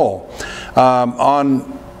control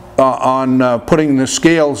on putting the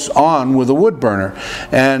scales on with a wood burner.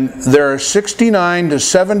 And there are 69 to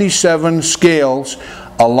 77 scales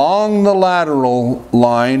along the lateral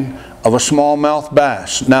line of a smallmouth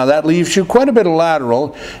bass. Now that leaves you quite a bit of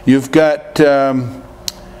lateral. You've got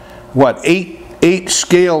eight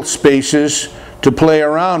scale spaces to play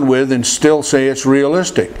around with and still say it's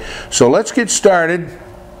realistic. So let's get started.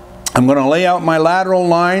 I'm going to lay out my lateral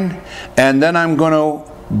line, and then I'm going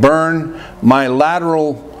to burn my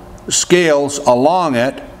lateral scales along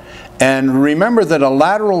it. And remember that a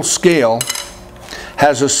lateral scale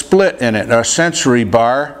has a split in it, a sensory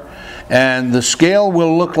bar, and the scale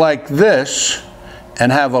will look like this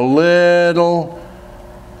and have a little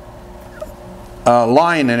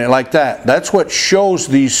line in it like that. That's what shows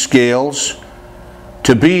these scales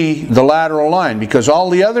to be the lateral line, because all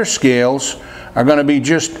the other scales are going to be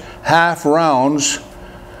just half rounds,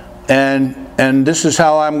 and this is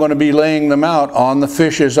how I'm going to be laying them out on the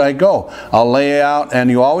fish as I go. I'll lay out, and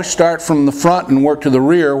you always start from the front and work to the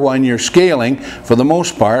rear when you're scaling for the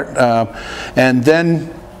most part, and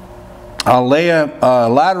then I'll lay a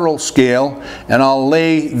lateral scale, and I'll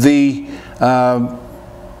lay the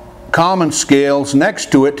common scales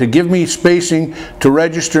next to it to give me spacing to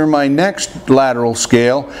register my next lateral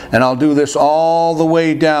scale, and I'll do this all the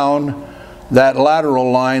way down that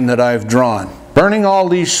lateral line that I've drawn. Burning all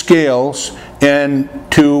these scales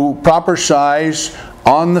into proper size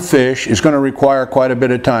on the fish is going to require quite a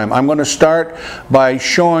bit of time. I'm going to start by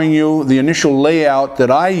showing you the initial layout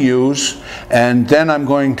that I use, and then I'm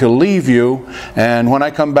going to leave you, and when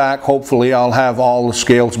I come back, hopefully I'll have all the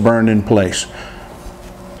scales burned in place.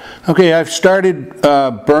 Okay, I've started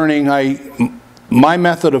burning. My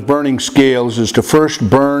method of burning scales is to first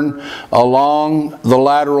burn along the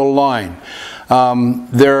lateral line.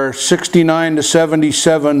 There are 69 to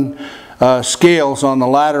 77 scales on the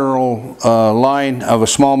lateral line of a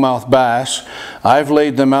smallmouth bass. I've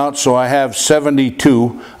laid them out, so I have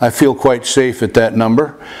 72. I feel quite safe at that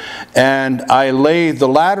number. And I lay the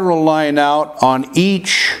lateral line out on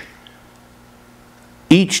each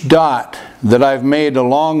dot that I've made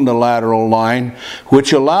along the lateral line,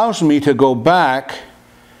 which allows me to go back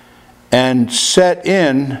and set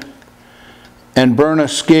in and burn a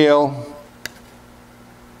scale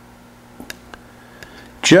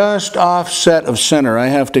just offset of center. I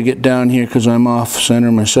have to get down here because I'm off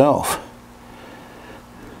center myself.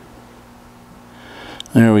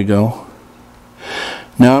 There we go.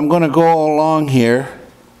 Now I'm going to go along here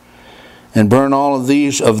and burn all of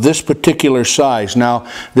these of this particular size. Now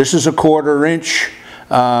this is a 1/4 inch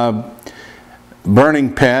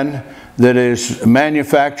burning pen that is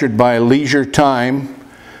manufactured by Leisure Time.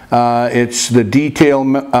 It's the Detail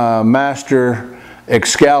Master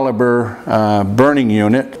Excalibur burning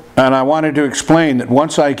unit. And I wanted to explain that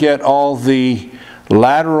once I get all the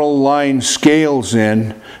lateral line scales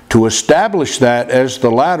in, to establish that as the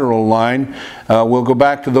lateral line, we'll go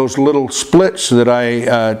back to those little splits that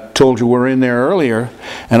I told you were in there earlier,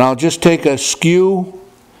 and I'll just take a skew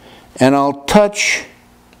and I'll touch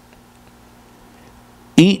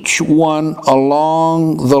each one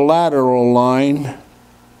along the lateral line,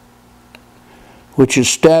 which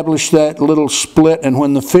established that little split, and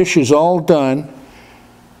when the fish is all done,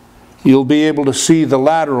 you'll be able to see the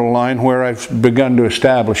lateral line where I've begun to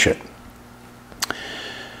establish it.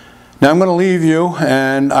 Now I'm going to leave you,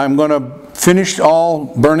 and I'm going to finish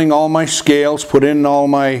burning all my scales, put in all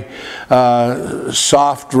my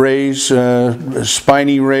soft rays,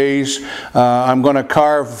 spiny rays. I'm going to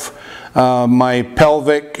carve my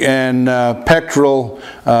pelvic and pectoral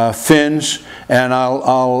fins, and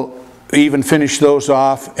I'll even finish those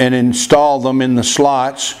off and install them in the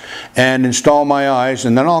slots and install my eyes,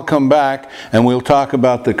 and then I'll come back and we'll talk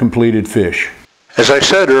about the completed fish. As I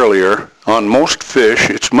said earlier, on most fish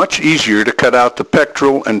it's much easier to cut out the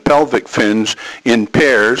pectoral and pelvic fins in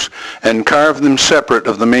pairs and carve them separate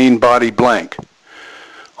of the main body blank.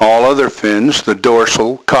 All other fins, the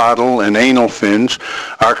dorsal, caudal, and anal fins,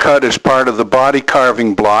 are cut as part of the body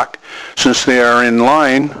carving block, since they are in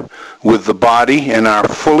line with the body and are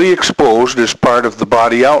fully exposed as part of the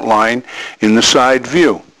body outline in the side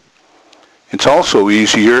view. It's also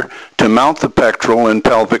easier to mount the pectoral and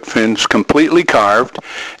pelvic fins completely carved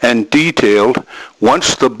and detailed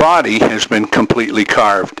once the body has been completely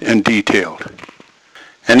carved and detailed.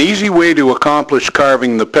 An easy way to accomplish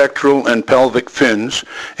carving the pectoral and pelvic fins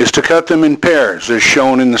is to cut them in pairs as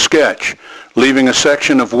shown in the sketch, leaving a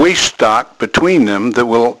section of waist stock between them that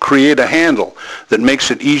will create a handle that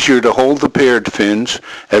makes it easier to hold the paired fins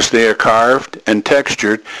as they are carved and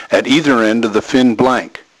textured at either end of the fin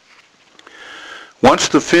blank. Once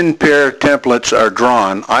the fin pair templates are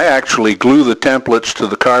drawn, I actually glue the templates to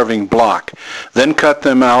the carving block, then cut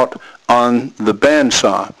them out on the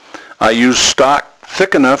bandsaw. I use stock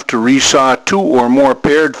thick enough to resaw 2 or more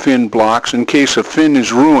paired fin blocks in case a fin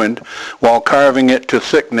is ruined while carving it to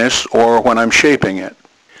thickness or when I'm shaping it.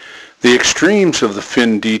 The extremes of the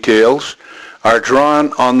fin details are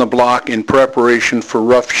drawn on the block in preparation for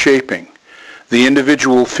rough shaping. The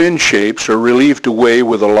individual fin shapes are relieved away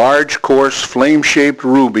with a large, coarse, flame-shaped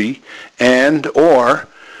ruby and/or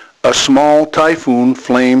a small typhoon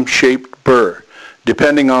flame-shaped burr,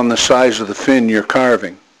 depending on the size of the fin you're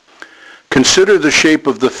carving. Consider the shape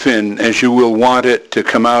of the fin as you will want it to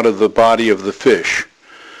come out of the body of the fish.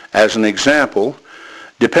 As an example,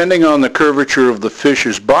 depending on the curvature of the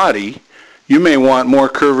fish's body, you may want more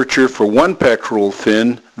curvature for one pectoral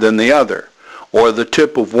fin than the other, or the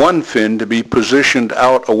tip of one fin to be positioned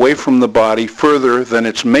out away from the body further than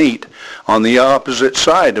its mate on the opposite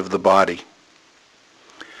side of the body.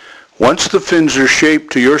 Once the fins are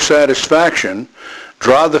shaped to your satisfaction,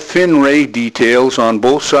 draw the fin ray details on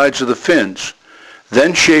both sides of the fins.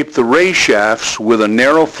 Then shape the ray shafts with a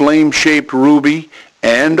narrow flame-shaped ruby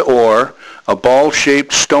and/or a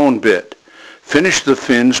ball-shaped stone bit. Finish the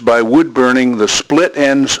fins by wood burning the split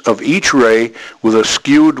ends of each ray with a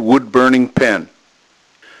skewed wood burning pen.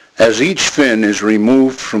 As each fin is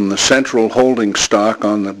removed from the central holding stock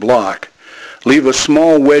on the block, leave a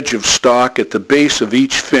small wedge of stock at the base of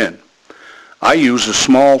each fin. I use a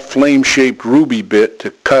small flame-shaped ruby bit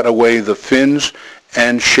to cut away the fins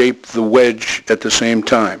and shape the wedge at the same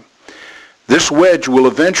time. This wedge will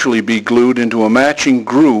eventually be glued into a matching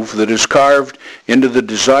groove that is carved into the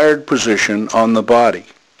desired position on the body.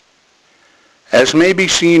 As may be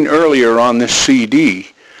seen earlier on this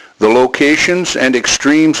CD, the locations and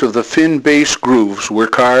extremes of the fin base grooves were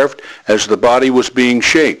carved as the body was being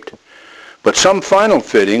shaped. But some final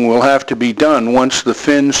fitting will have to be done once the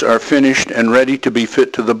fins are finished and ready to be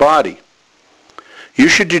fit to the body. You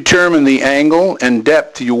should determine the angle and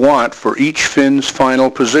depth you want for each fin's final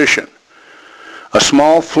position. A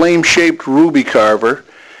small flame-shaped ruby carver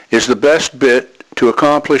is the best bit to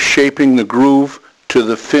accomplish shaping the groove to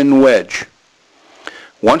the fin wedge.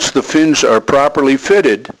 Once the fins are properly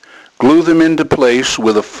fitted, glue them into place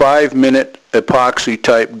with a 5-minute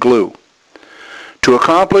epoxy-type glue. To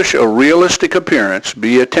accomplish a realistic appearance,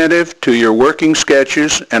 be attentive to your working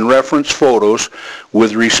sketches and reference photos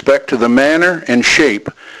with respect to the manner and shape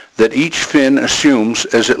that each fin assumes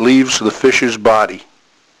as it leaves the fish's body.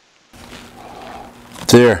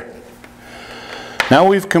 There. Now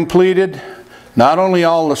we've completed not only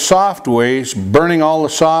all the soft rays, burning all the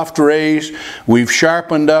soft rays, we've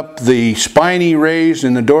sharpened up the spiny rays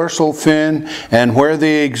in the dorsal fin and where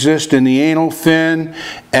they exist in the anal fin,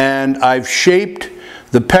 and I've shaped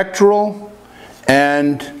the pectoral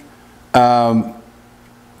and pelvic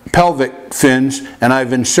fins, and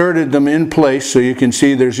I've inserted them in place so you can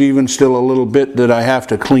see there's even still a little bit that I have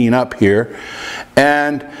to clean up here.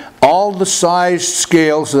 And all the size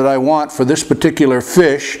scales that I want for this particular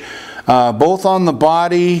fish, both on the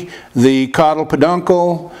body, the caudal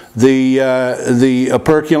peduncle, the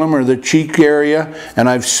operculum or the cheek area, and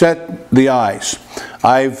I've set the eyes.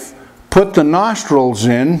 I've put the nostrils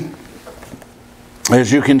in,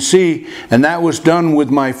 as you can see, and that was done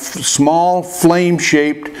with my small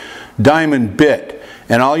flame-shaped diamond bit.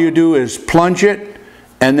 And all you do is plunge it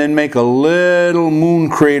and then make a little moon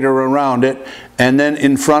crater around it, and then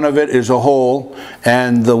in front of it is a hole,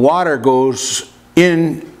 and the water goes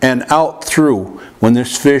in and out through when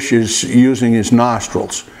this fish is using his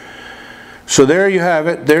nostrils. So there you have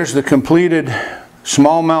it. There's the completed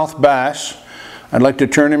smallmouth bass. I'd like to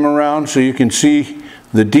turn him around so you can see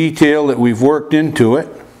the detail that we've worked into it.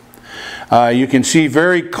 You can see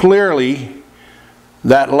very clearly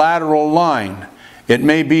that lateral line. It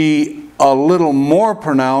may be a little more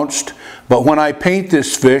pronounced, but when I paint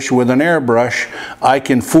this fish with an airbrush, I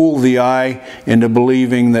can fool the eye into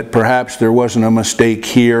believing that perhaps there wasn't a mistake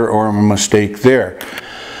here or a mistake there.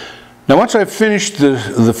 Now once I've finished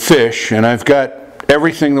the fish and I've got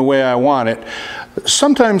everything the way I want it,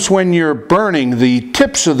 sometimes when you're burning, the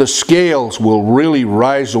tips of the scales will really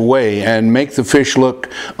rise away and make the fish look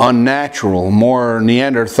unnatural, more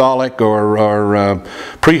Neanderthalic or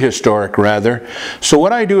prehistoric rather. So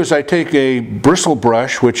what I do is I take a bristle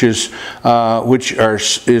brush, which is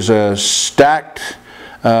a stacked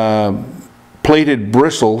plated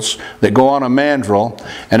bristles that go on a mandrel,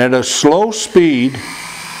 and at a slow speed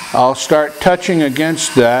I'll start touching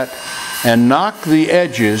against that and knock the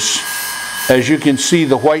edges. As you can see,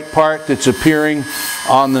 the white part that's appearing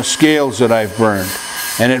on the scales that I've burned,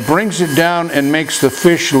 and it brings it down and makes the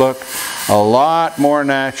fish look a lot more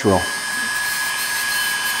natural.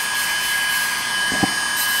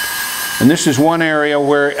 And this is one area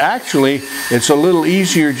where actually it's a little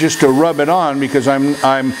easier just to rub it on, because I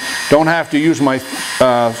don't have to use my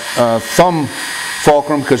thumb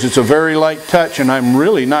fulcrum, because it's a very light touch and I'm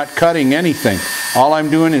really not cutting anything. All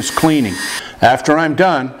I'm doing is cleaning. After I'm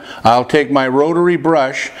done, I'll take my rotary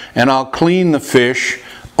brush and I'll clean the fish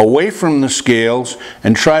away from the scales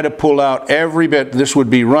and try to pull out every bit. This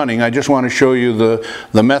would be running. I just want to show you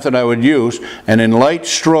the method I would use, and in light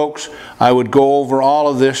strokes I would go over all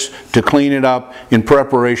of this to clean it up in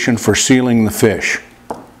preparation for sealing the fish.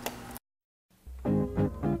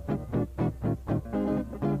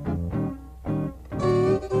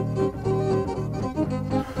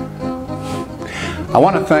 I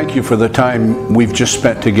want to thank you for the time we've just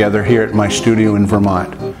spent together here at my studio in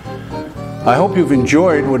Vermont. I hope you've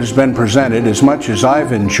enjoyed what has been presented as much as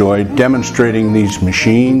I've enjoyed demonstrating these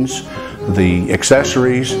machines, the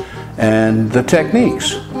accessories, and the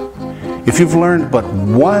techniques. If you've learned but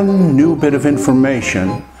one new bit of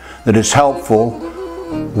information that is helpful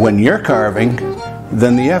when you're carving,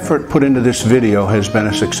 then the effort put into this video has been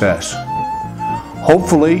a success.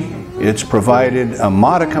 Hopefully, it's provided a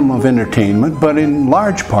modicum of entertainment, but in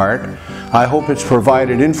large part, I hope it's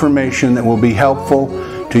provided information that will be helpful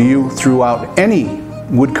to you throughout any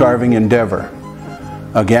wood carving endeavor.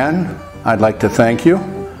 Again, I'd like to thank you,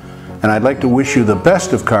 and I'd like to wish you the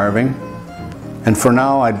best of carving, and for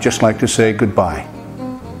now, I'd just like to say goodbye.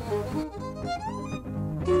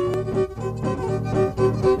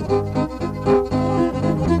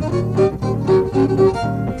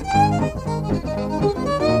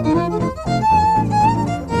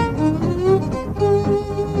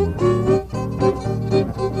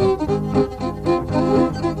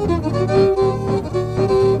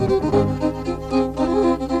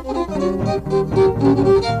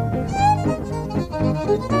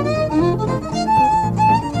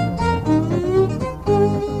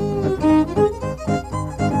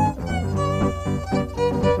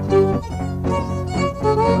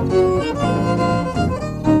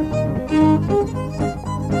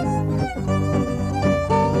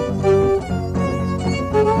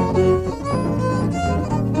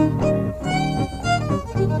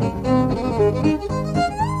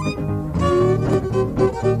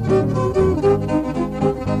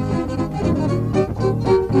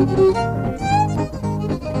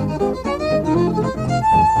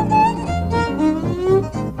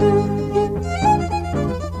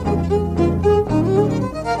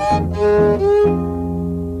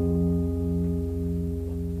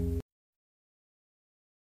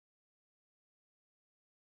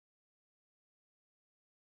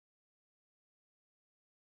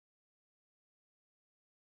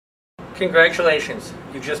 Congratulations,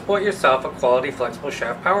 you just bought yourself a quality flexible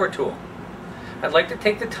shaft power tool. I'd like to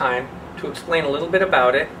take the time to explain a little bit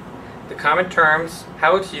about it, the common terms,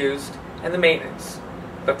 how it's used, and the maintenance.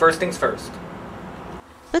 But first things first.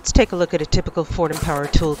 Let's take a look at a typical Foredom Power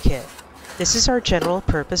Tool kit. This is our general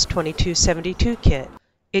purpose 2272 kit.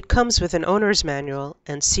 It comes with an owner's manual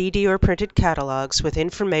and CD or printed catalogs with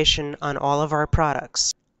information on all of our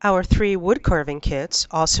products. Our 3 wood carving kits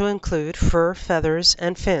also include fur, feathers,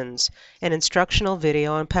 and fins, an instructional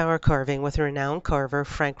video on power carving with renowned carver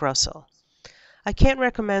Frank Russell. I can't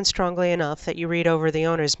recommend strongly enough that you read over the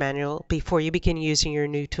owner's manual before you begin using your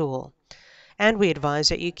new tool. And we advise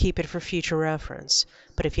that you keep it for future reference.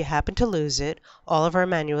 But if you happen to lose it, all of our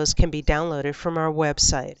manuals can be downloaded from our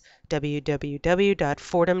website,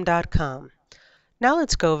 www.foredom.com. Now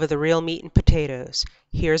let's go over the real meat and potatoes.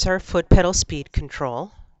 Here's our foot pedal speed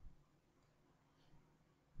control,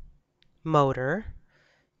 motor,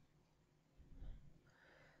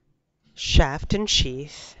 shaft and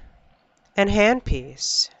sheath, and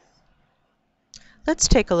handpiece. Let's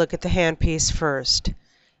take a look at the handpiece first.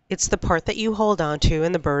 It's the part that you hold onto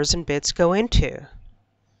and the burrs and bits go into.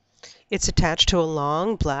 It's attached to a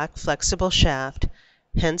long, black, flexible shaft,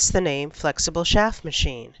 hence the name Flexible Shaft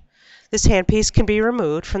Machine. This handpiece can be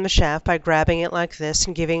removed from the shaft by grabbing it like this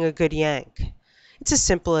and giving a good yank. It's as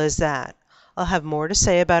simple as that. I'll have more to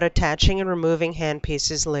say about attaching and removing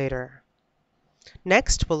handpieces later.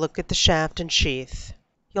 Next, we'll look at the shaft and sheath.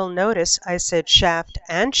 You'll notice I said shaft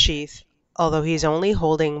and sheath, although he's only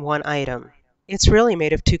holding one item. It's really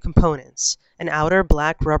made of two components, an outer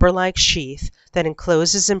black rubber-like sheath that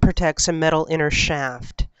encloses and protects a metal inner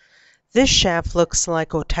shaft. This shaft looks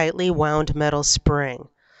like a tightly wound metal spring.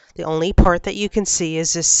 The only part that you can see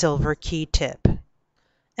is this silver key tip.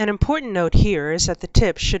 An important note here is that the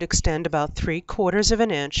tip should extend about 3/4 of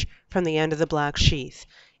an inch from the end of the black sheath.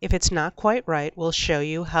 If it's not quite right, we'll show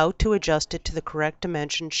you how to adjust it to the correct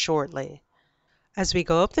dimension shortly. As we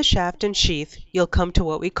go up the shaft and sheath, you'll come to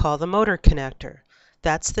what we call the motor connector.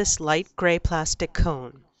 That's this light gray plastic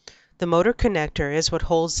cone. The motor connector is what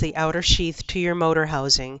holds the outer sheath to your motor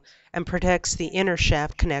housing and protects the inner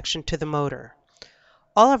shaft connection to the motor.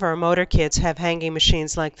 All of our motor kits have hanging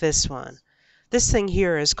machines like this one. This thing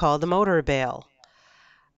here is called the motor bail.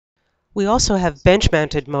 We also have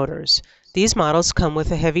bench-mounted motors. These models come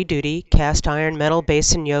with a heavy-duty cast iron metal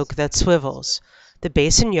base and yoke that swivels. The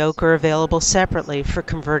base and yoke are available separately for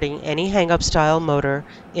converting any hang-up style motor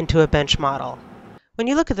into a bench model. When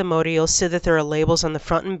you look at the motor, you'll see that there are labels on the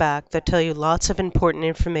front and back that tell you lots of important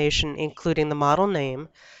information, including the model name,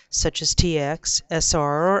 such as TX,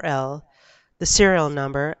 SR, or L, the serial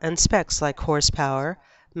number, and specs like horsepower,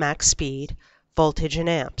 max speed, voltage, and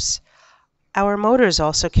amps. Our motors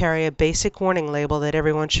also carry a basic warning label that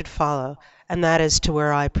everyone should follow, and that is to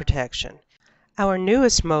wear eye protection. Our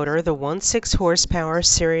newest motor, the 1.6 horsepower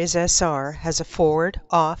Series SR, has a forward,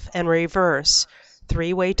 off, and reverse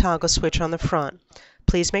 3-way toggle switch on the front.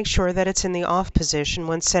 Please make sure that it's in the off position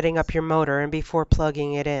when setting up your motor and before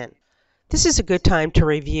plugging it in. This is a good time to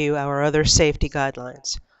review our other safety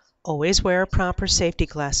guidelines. Always wear proper safety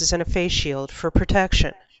glasses and a face shield for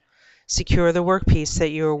protection. Secure the workpiece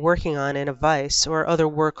that you are working on in a vise or other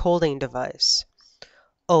work holding device.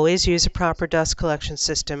 Always use a proper dust collection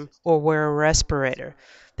system or wear a respirator.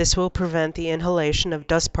 This will prevent the inhalation of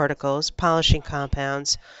dust particles, polishing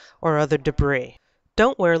compounds, or other debris.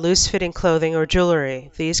 Don't wear loose-fitting clothing or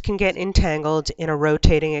jewelry. These can get entangled in a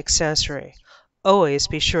rotating accessory. Always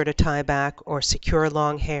be sure to tie back or secure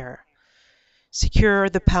long hair. Secure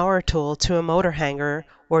the power tool to a motor hanger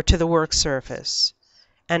or to the work surface.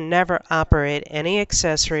 And never operate any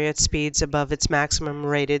accessory at speeds above its maximum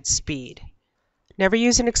rated speed. Never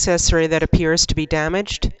use an accessory that appears to be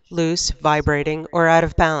damaged, loose, vibrating, or out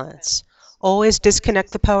of balance. Always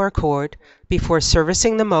disconnect the power cord before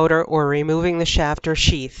servicing the motor or removing the shaft or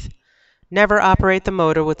sheath. Never operate the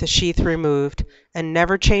motor with the sheath removed, and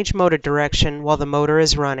never change motor direction while the motor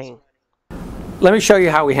is running. Let me show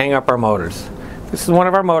you how we hang up our motors. This is one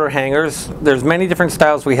of our motor hangers. There's many different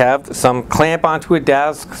styles we have. Some clamp onto a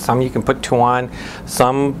desk, some you can put two on,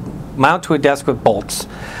 some mount to a desk with bolts.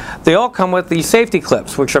 They all come with these safety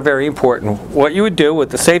clips, which are very important. What you would do with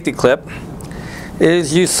the safety clip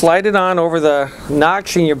is you slide it on over the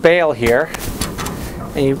notch in your bail here,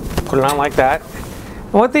 and you put it on like that.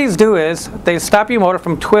 And what these do is they stop your motor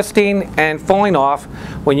from twisting and falling off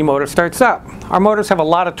when your motor starts up. Our motors have a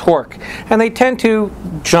lot of torque, and they tend to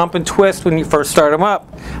jump and twist when you first start them up.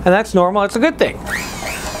 And that's normal. It's a good thing,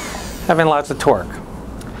 having lots of torque.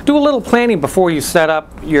 Do a little planning before you set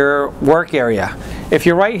up your work area. If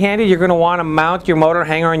you're right-handed, you're going to want to mount your motor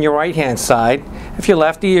hanger on your right-hand side. If you're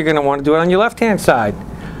lefty, you're going to want to do it on your left-hand side.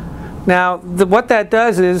 Now, what that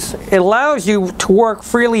does is it allows you to work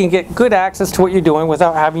freely and get good access to what you're doing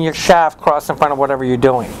without having your shaft cross in front of whatever you're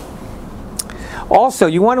doing. Also,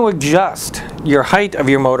 you want to adjust your height of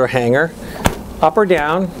your motor hanger up or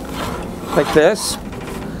down like this.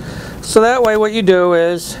 So that way what you do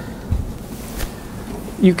is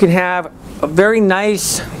you can have a very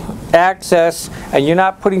nice access and you're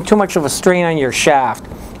not putting too much of a strain on your shaft.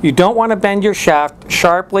 You don't want to bend your shaft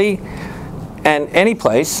sharply and any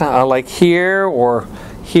place like here or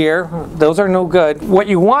here. Those are no good. What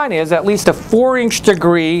you want is at least a 4-inch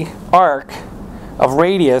degree arc of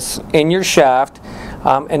radius in your shaft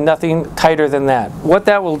and nothing tighter than that. What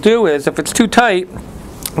that will do is if it's too tight,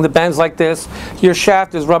 the bends like this, your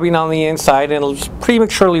shaft is rubbing on the inside and it'll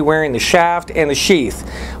prematurely wearing the shaft and the sheath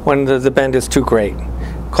when the bend is too great,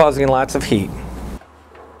 causing lots of heat.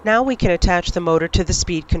 Now we can attach the motor to the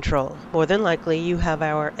speed control. More than likely you have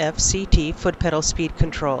our FCT foot pedal speed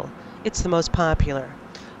control. It's the most popular.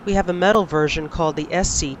 We have a metal version called the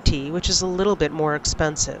SCT, which is a little bit more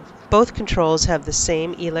expensive. Both controls have the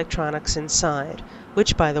same electronics inside,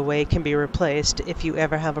 which by the way can be replaced if you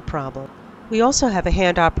ever have a problem. We also have a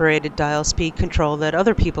hand-operated dial speed control that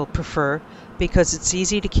other people prefer because it's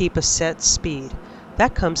easy to keep a set speed.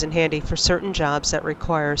 That comes in handy for certain jobs that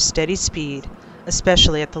require steady speed,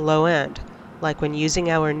 especially at the low end. like when using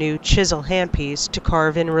our new chisel handpiece to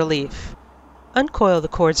carve in relief. Uncoil the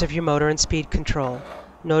cords of your motor and speed control.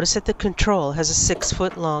 Notice that the control has a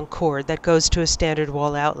 6-foot long cord that goes to a standard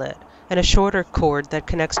wall outlet and a shorter cord that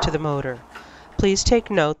connects to the motor. Please take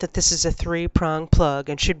note that this is a 3-prong plug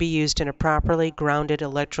and should be used in a properly grounded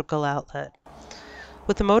electrical outlet.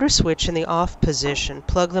 With the motor switch in the off position,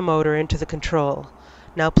 plug the motor into the control.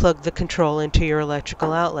 Now plug the control into your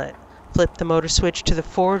electrical outlet. Flip the motor switch to the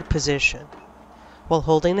forward position. While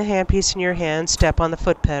holding the handpiece in your hand, step on the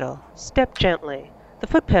foot pedal. Step gently. The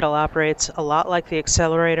foot pedal operates a lot like the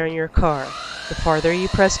accelerator in your car. The farther you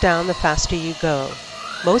press down, the faster you go.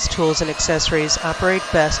 Most tools and accessories operate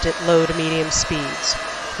best at low to medium speeds.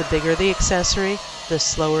 The bigger the accessory, the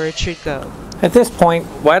slower it should go. At this point,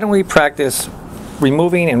 why don't we practice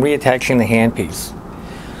removing and reattaching the handpiece?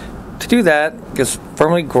 To do that, just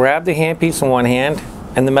firmly grab the handpiece in one hand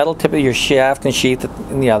and the metal tip of your shaft and sheath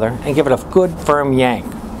in the other, and give it a good firm yank.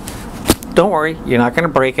 Don't worry, you're not going to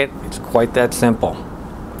break it. It's quite that simple.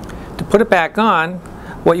 To put it back on,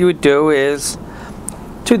 what you would do is,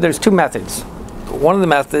 there's two methods. One of the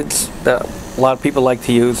methods that a lot of people like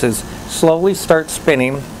to use is slowly start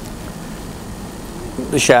spinning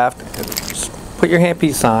the shaft. Put your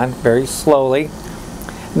handpiece on very slowly.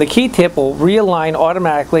 And the key tip will realign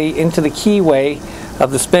automatically into the keyway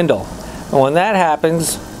of the spindle. And when that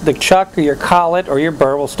happens, the chuck or your collet or your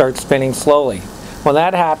burr will start spinning slowly. When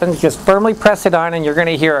that happens, just firmly press it on and you're going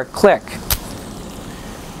to hear a click.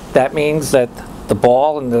 That means that the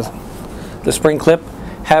ball and the spring clip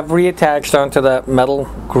have reattached onto the metal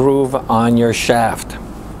groove on your shaft.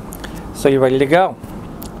 So you're ready to go.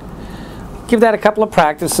 Give that a couple of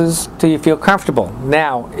practices till you feel comfortable.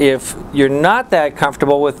 Now, if you're not that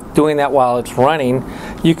comfortable with doing that while it's running,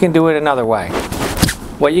 you can do it another way.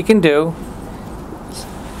 What you can do is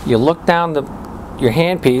you look down your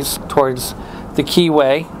handpiece towards the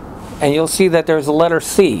keyway and you'll see that there's a letter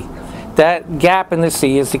C. That gap in the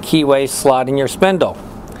C is the keyway slot in your spindle.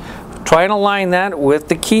 Try and align that with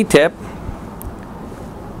the key tip,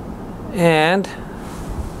 and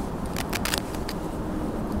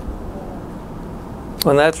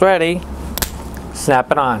when that's ready,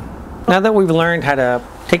 snap it on. Now that we've learned how to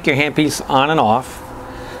take your handpiece on and off,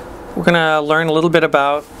 we're going to learn a little bit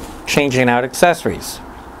about changing out accessories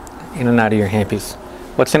in and out of your handpiece.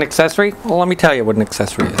 What's an accessory? Well, let me tell you what an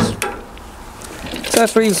accessory is.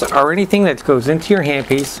 Accessories are anything that goes into your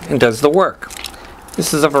handpiece and does the work.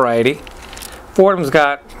 This is a variety. Foredom's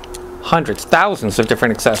got hundreds, thousands of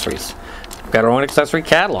different accessories. We've got our own accessory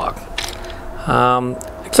catalog.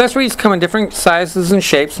 Accessories come in different sizes and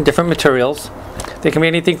shapes and different materials. They can be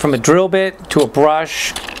anything from a drill bit to a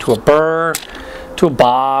brush to a burr to a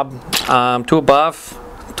bob to a buff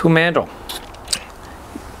to a mandrel.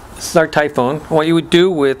 This is our Typhoon. What you would do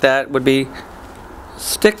with that would be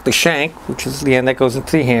stick the shank, which is the end that goes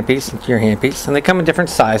into the handpiece, into your handpiece, and they come in different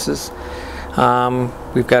sizes.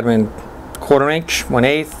 We've got them in 1/4 inch,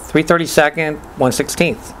 1/8, 3/32,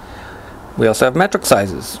 1/16. We also have metric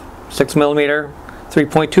sizes: 6 millimeter,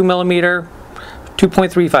 3.2 millimeter,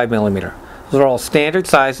 2.35 millimeter. Those are all standard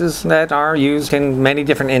sizes that are used in many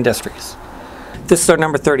different industries. This is our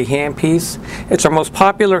number 30 handpiece. It's our most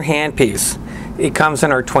popular handpiece. It comes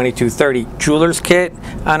in our 2230 jeweler's kit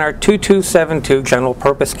and our 2272 general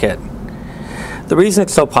purpose kit. The reason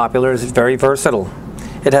it's so popular is it's very versatile.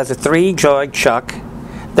 It has a 3-jawed chuck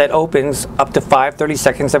that opens up to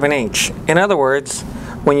 5/32 of an inch. In other words,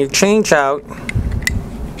 when you change out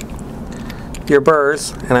your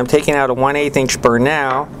burrs, and I'm taking out a 1/8 inch burr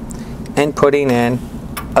now and putting in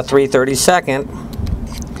a 3/32,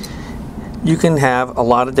 you can have a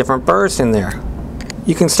lot of different burrs in there.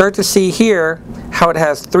 You can start to see here how it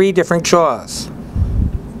has 3 different jaws.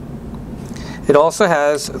 It also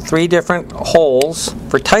has 3 different holes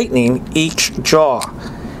for tightening each jaw,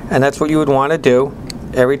 and that's what you would want to do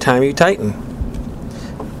every time you tighten.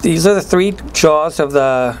 These are the 3 jaws of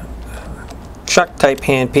the chuck type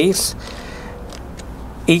handpiece.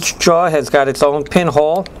 Each jaw has got its own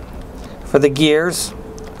pinhole for the gears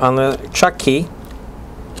on the chuck key,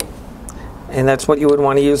 and that's what you would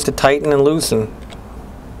want to use to tighten and loosen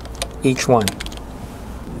each one.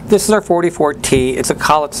 This is our 44T. It's a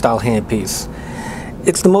collet style handpiece.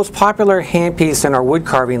 It's the most popular handpiece in our wood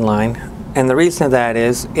carving line, and the reason of that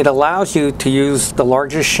is it allows you to use the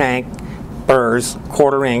largest shank burrs,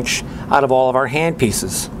 1/4 inch, out of all of our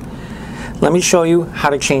handpieces. Let me show you how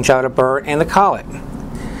to change out a burr and the collet.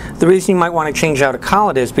 The reason you might want to change out a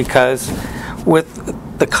collet is because with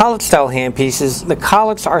the collet style handpieces, the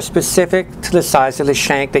collets are specific to the size of the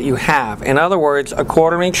shank that you have. In other words, a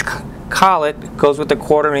 1/4 inch collet goes with the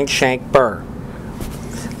 1/4 inch shank burr.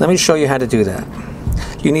 Let me show you how to do that.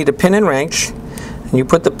 You need a pin and wrench, and you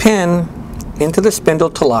put the pin into the spindle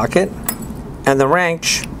to lock it, and the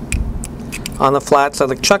wrench on the flats of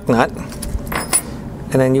the chuck nut,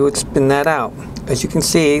 and then you would spin that out. As you can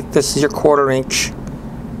see, this is your 1/4 inch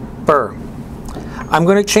burr. I'm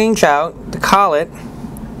going to change out the collet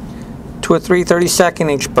to a 3/32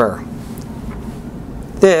 inch burr.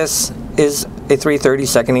 This is a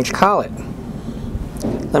 3/32 inch collet.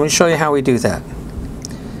 Let me show you how we do that.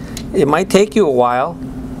 It might take you a while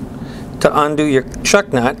to undo your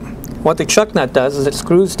chuck nut. What the chuck nut does is it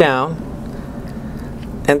screws down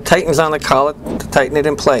and tightens on the collet to tighten it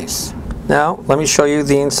in place. Now let me show you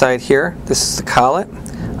the inside here. This is the collet,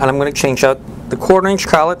 and I'm going to change out the 1/4 inch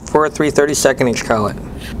collet for a 3/32 inch collet.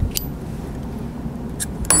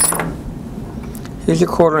 Here's your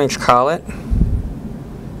 1/4 inch collet.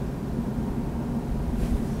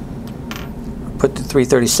 Put the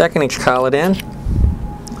 3/32 inch collet in.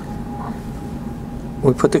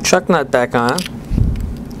 We put the chuck nut back on.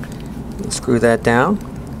 Screw that down.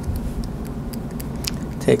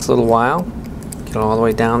 Takes a little while. Get it all the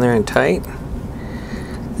way down there and tight.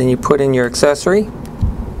 Then you put in your accessory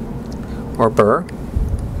or burr.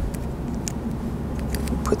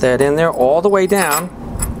 Put that in there all the way down,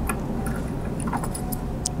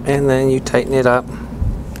 and then you tighten it up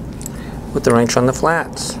with the wrench on the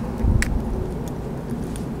flats.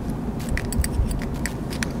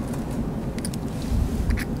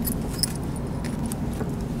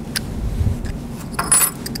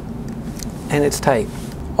 And it's tight.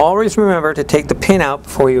 Always remember to take the pin out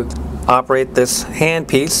before you operate this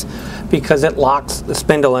handpiece, because it locks the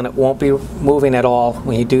spindle and it won't be moving at all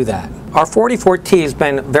when you do that. Our 44T has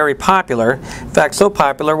been very popular. In fact, so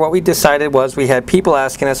popular, what we decided was we had people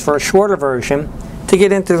asking us for a shorter version to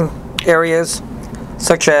get into areas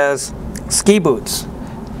such as ski boots,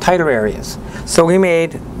 tighter areas. So we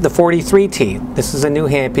made the 43T. This is a new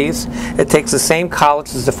handpiece. It takes the same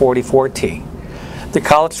collets as the 44T. The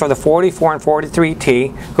collets for the 44 and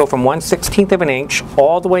 43T go from 1/16 of an inch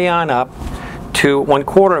all the way on up to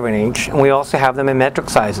 1/4 of an inch, and we also have them in metric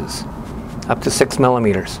sizes, up to 6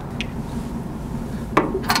 millimeters.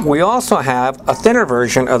 We also have a thinner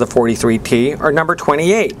version of the 43T, or number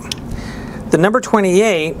 28. The number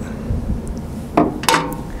 28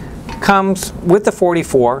 comes with the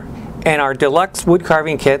 44 and our deluxe wood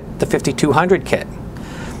carving kit, the 5200 kit.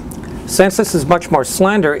 Since this is much more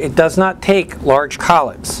slender, it does not take large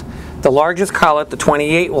collets. The largest collet the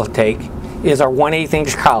 28 will take is our 1/8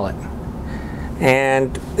 inch collet.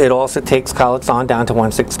 And it also takes collets on down to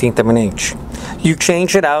 1/16 of an inch. You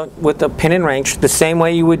change it out with a pin and wrench the same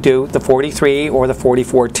way you would do the 43 or the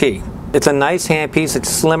 44T. It's a nice handpiece, it's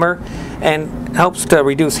slimmer, and helps to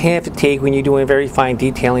reduce hand fatigue when you're doing very fine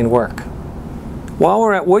detailing work. While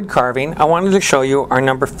we're at wood carving, I wanted to show you our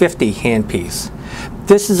number 50 handpiece.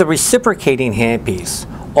 This is a reciprocating handpiece.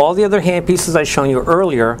 All the other handpieces I've shown you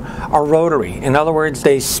earlier are rotary. In other words,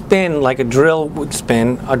 they spin like a drill would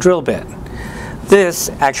spin a drill bit.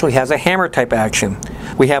 This actually has a hammer type action.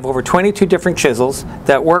 We have over 22 different chisels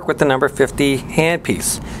that work with the number 50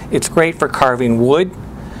 handpiece. It's great for carving wood,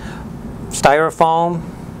 styrofoam,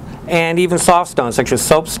 and even soft stones such as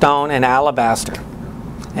soapstone and alabaster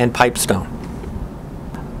and pipestone.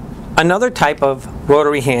 Another type of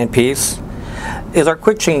rotary handpiece is our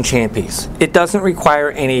quick change handpiece. It doesn't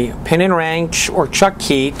require any pin and wrench or chuck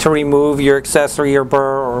key to remove your accessory or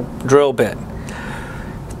burr or drill bit.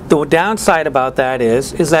 The downside about that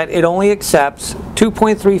is that it only accepts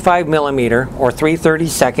 2.35 millimeter or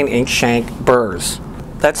 3/32 inch shank burrs.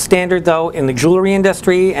 That's standard though in the jewelry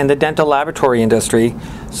industry and the dental laboratory industry,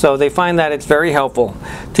 so they find that it's very helpful.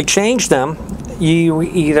 To change them, you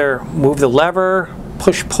either move the lever,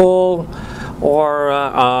 push pull, or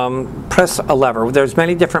press a lever. There's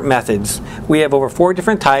many different methods. We have over 4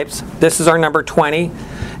 different types. This is our number 20.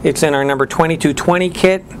 It's in our number 2220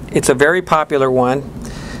 kit. It's a very popular one.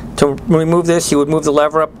 To remove this, you would move the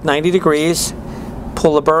lever up 90 degrees,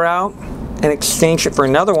 pull the burr out, and exchange it for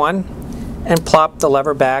another one, and plop the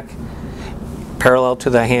lever back parallel to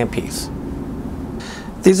the handpiece.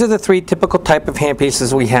 These are the 3 typical type of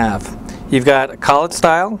handpieces we have. You've got a collet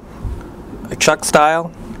style, a chuck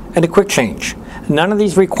style, and a quick change. None of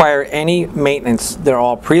these require any maintenance. They're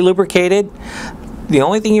all pre-lubricated. The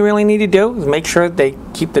only thing you really need to do is make sure they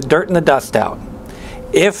keep the dirt and the dust out.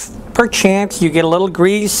 If perchance you get a little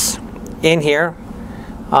grease in here,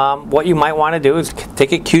 what you might want to do is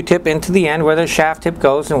take a Q-tip into the end where the shaft tip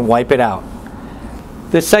goes and wipe it out.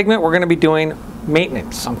 This segment we're going to be doing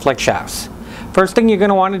maintenance on flex shafts. First thing you're going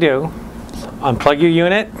to want to do is unplug your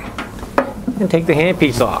unit and take the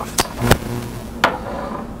handpiece off.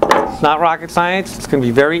 It's not rocket science. It's going to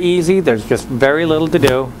be very easy. There's just very little to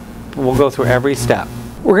do. We'll go through every step.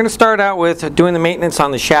 We're going to start out with doing the maintenance on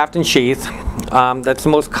the shaft and sheath. That's the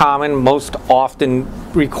most common, most often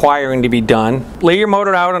requiring to be done. Lay your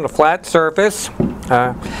motor out on a flat surface.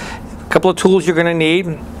 A couple of tools you're going to need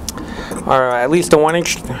are at least a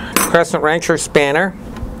 1-inch crescent wrench or spanner,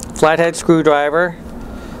 flathead screwdriver,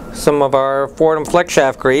 some of our Foredom flex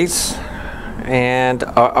shaft grease, and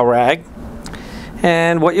a rag.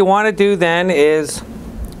 And what you want to do then is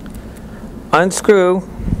unscrew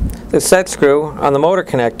the set screw on the motor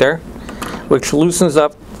connector, which loosens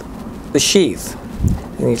up the sheath.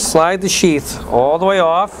 And you slide the sheath all the way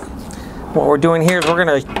off. What we're doing here is we're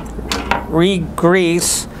going to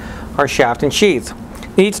re-grease our shaft and sheath.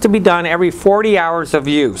 Needs to be done every 40 hours of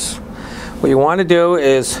use. What you want to do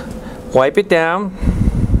is wipe it down.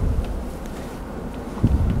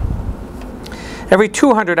 Every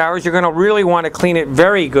 200 hours you're going to really want to clean it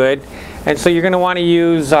very good, and so you're going to want to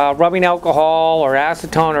use rubbing alcohol or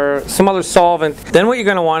acetone or some other solvent. Then what you're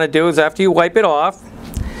going to want to do is, after you wipe it off,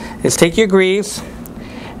 is take your grease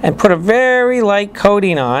and put a very light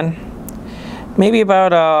coating on, maybe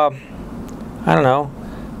about I don't know,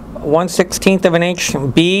 1/16 of an inch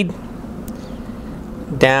bead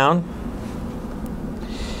down,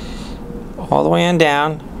 all the way on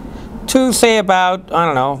down to, say, about, I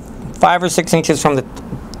don't know, 5 or 6 inches from the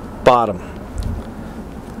bottom.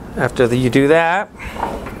 After you do that,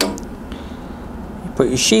 you put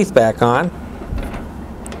your sheath back on.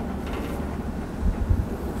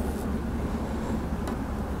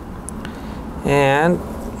 And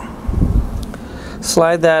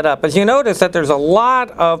slide that up. As you notice that there's a lot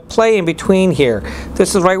of play in between here.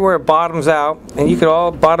 This is right where it bottoms out, and you could all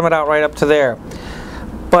bottom it out right up to there.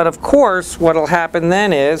 But of course, what will happen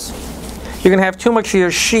then is you're going to have too much of your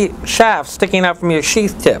shaft sticking out from your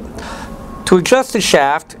sheath tip. To adjust the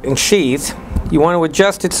shaft and sheath, you want to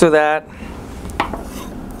adjust it so that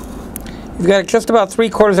you've got just about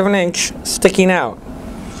 3/4 of an inch sticking out.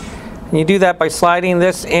 And you do that by sliding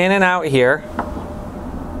this in and out here.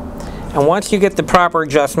 And once you get the proper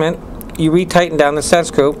adjustment, you retighten down the set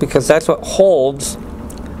screw, because that's what holds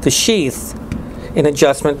the sheath in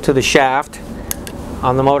adjustment to the shaft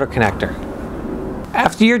on the motor connector.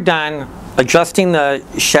 After you're done adjusting the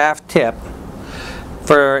shaft tip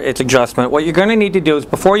for its adjustment, what you're going to need to do is,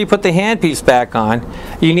 before you put the handpiece back on,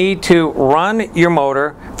 you need to run your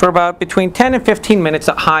motor for about between 10 and 15 minutes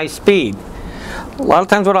at high speed. A lot of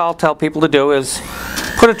times what I'll tell people to do is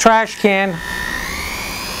put a trash can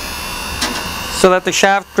so that the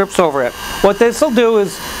shaft drips over it. What this will do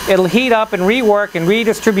is it'll heat up and rework and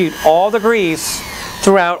redistribute all the grease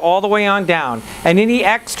throughout all the way on down, and any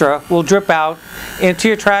extra will drip out into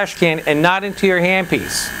your trash can and not into your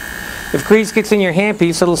handpiece. If grease gets in your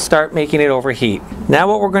handpiece, it'll start making it overheat. Now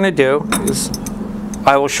what we're going to do is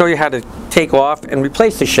I will show you how to take off and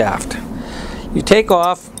replace the shaft. You take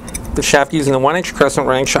off the shaft using the 1-inch crescent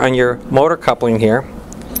wrench on your motor coupling here,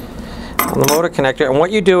 on the motor connector, and what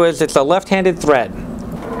you do is, it's a left-handed thread.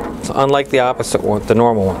 It's unlike the opposite one, the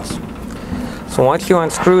normal ones. So once you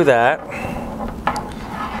unscrew that,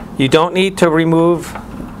 you don't need to remove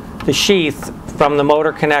the sheath from the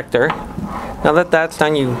motor connector. Now that that's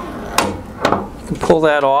done, you can pull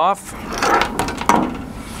that off,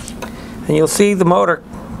 and you'll see the motor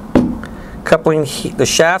coupling, the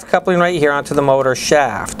shaft coupling right here onto the motor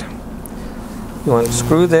shaft. You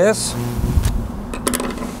unscrew this,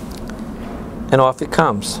 and off it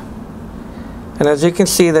comes. And as you can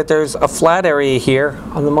see, that there's a flat area here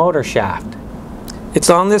on the motor shaft. It's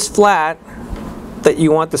on this flat that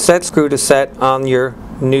you want the set screw to set on your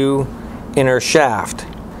new inner shaft.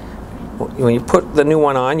 When you put the new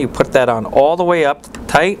one on, you put that on all the way up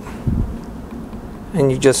tight,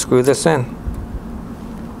 and you just screw this in.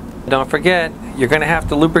 Don't forget, you're going to have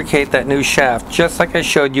to lubricate that new shaft, just like I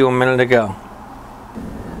showed you a minute ago.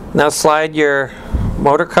 Now slide your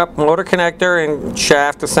motor connector and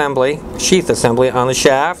shaft assembly, sheath assembly on the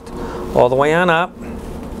shaft, all the way on up.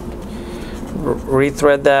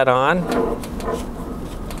 Rethread that on.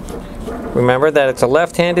 Remember that it's a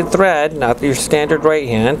left-handed thread, not your standard right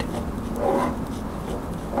hand.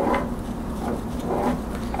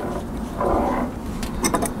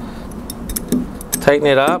 Tighten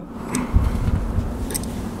it up.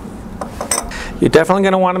 You're definitely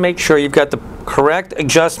going to want to make sure you've got the correct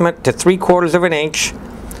adjustment to 3/4 of an inch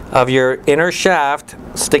of your inner shaft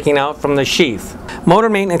sticking out from the sheath. Motor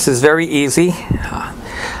maintenance is very easy.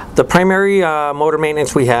 The primary motor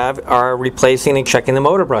maintenance we have are replacing and checking the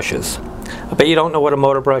motor brushes. I bet you don't know what a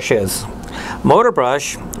motor brush is. Motor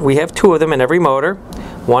brush, we have 2 of them in every motor,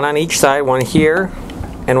 one on each side, one here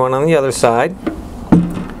and one on the other side.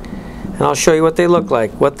 and I'll show you what they look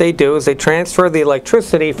like. What they do is they transfer the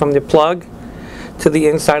electricity from the plug to the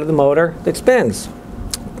inside of the motor that spins,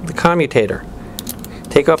 the commutator.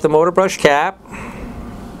 Take off the motor brush cap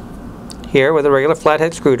here with a regular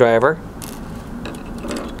flathead screwdriver.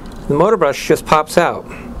 The motor brush just pops out.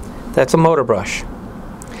 That's a motor brush.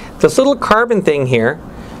 This little carbon thing here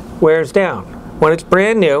wears down. When it's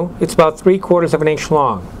brand new, it's about 3/4 of an inch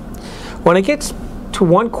long. When it gets to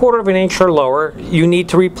 1/4 of an inch or lower, you need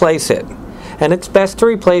to replace it. And it's best to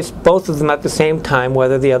replace both of them at the same time,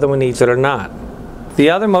 whether the other one needs it or not. The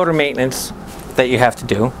other motor maintenance that you have to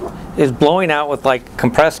do is blowing out with like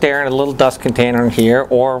compressed air in a little dust container in here,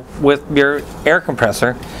 or with your air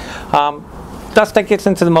compressor. Dust that gets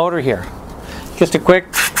into the motor here. Just a quick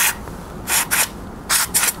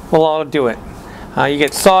will all do it. You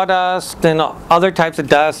get sawdust and other types of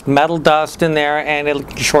dust, metal dust in there, and it'll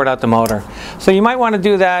short out the motor. So you might want to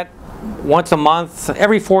do that once a month.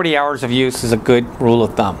 Every 40 hours of use is a good rule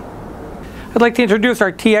of thumb. I'd like to introduce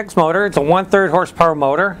our TX motor. It's a 1/3 horsepower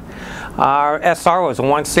motor. Our SR was a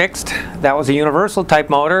 1/6. That was a universal type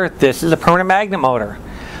motor. This is a permanent magnet motor.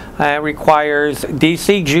 It requires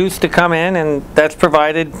DC juice to come in, and that's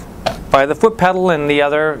provided by the foot pedal and the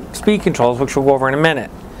other speed controls, which we'll go over in a minute.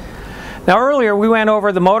 Now earlier we went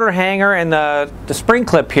over the motor hanger and the spring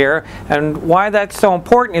clip here, and why that's so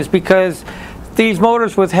important is because these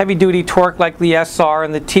motors with heavy duty torque like the SR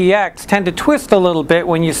and the TX tend to twist a little bit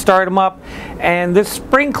when you start them up, and this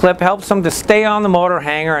spring clip helps them to stay on the motor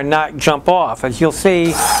hanger and not jump off, as you'll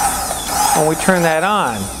see when we turn that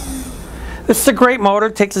on. This is a great motor.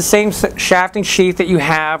 It takes the same shaft and sheath that you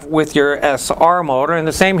have with your SR motor and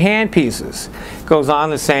the same hand pieces. It goes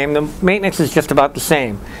on the same. The maintenance is just about the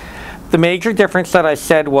same. The major difference that I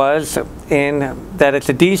said was in that it's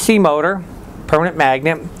a DC motor, permanent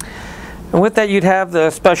magnet, and with that you'd have the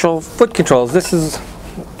special foot controls. This is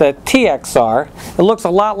the TXR. It looks a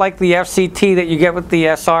lot like the FCT that you get with the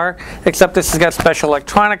SR, except this has got special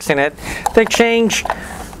electronics in it that change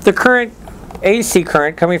the current, AC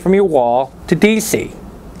current coming from your wall, to DC.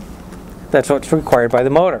 That's what's required by the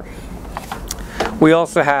motor. We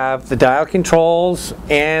also have the dial controls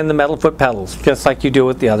and the metal foot pedals, just like you do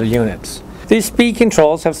with the other units. These speed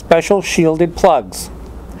controls have special shielded plugs,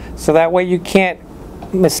 so that way you can't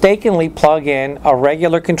mistakenly plug in a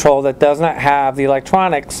regular control that does not have the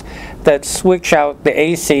electronics that switch out the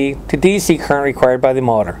AC to DC current required by the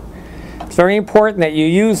motor. It's very important that you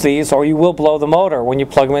use these, or you will blow the motor when you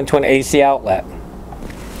plug them into an AC outlet.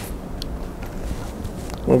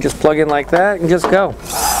 We'll just plug in like that and just go.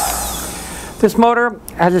 This motor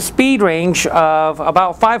has a speed range of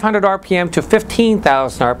about 500 RPM to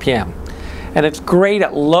 15,000 RPM. And it's great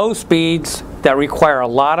at low speeds that require a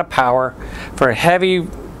lot of power for heavy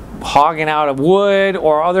hogging out of wood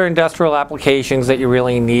or other industrial applications that you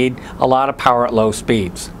really need a lot of power at low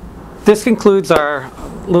speeds. This concludes our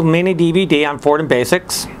little mini DVD on Foredom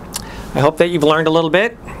Basics. I hope that you've learned a little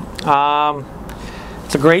bit.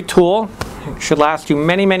 It's a great tool. It should last you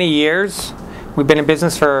many, many years. We've been in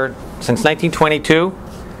business since 1922.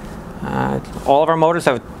 All of our motors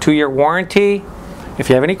have a 2-year warranty. If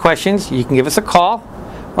you have any questions, you can give us a call,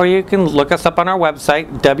 or you can look us up on our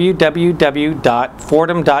website,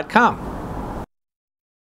 www.foredom.com.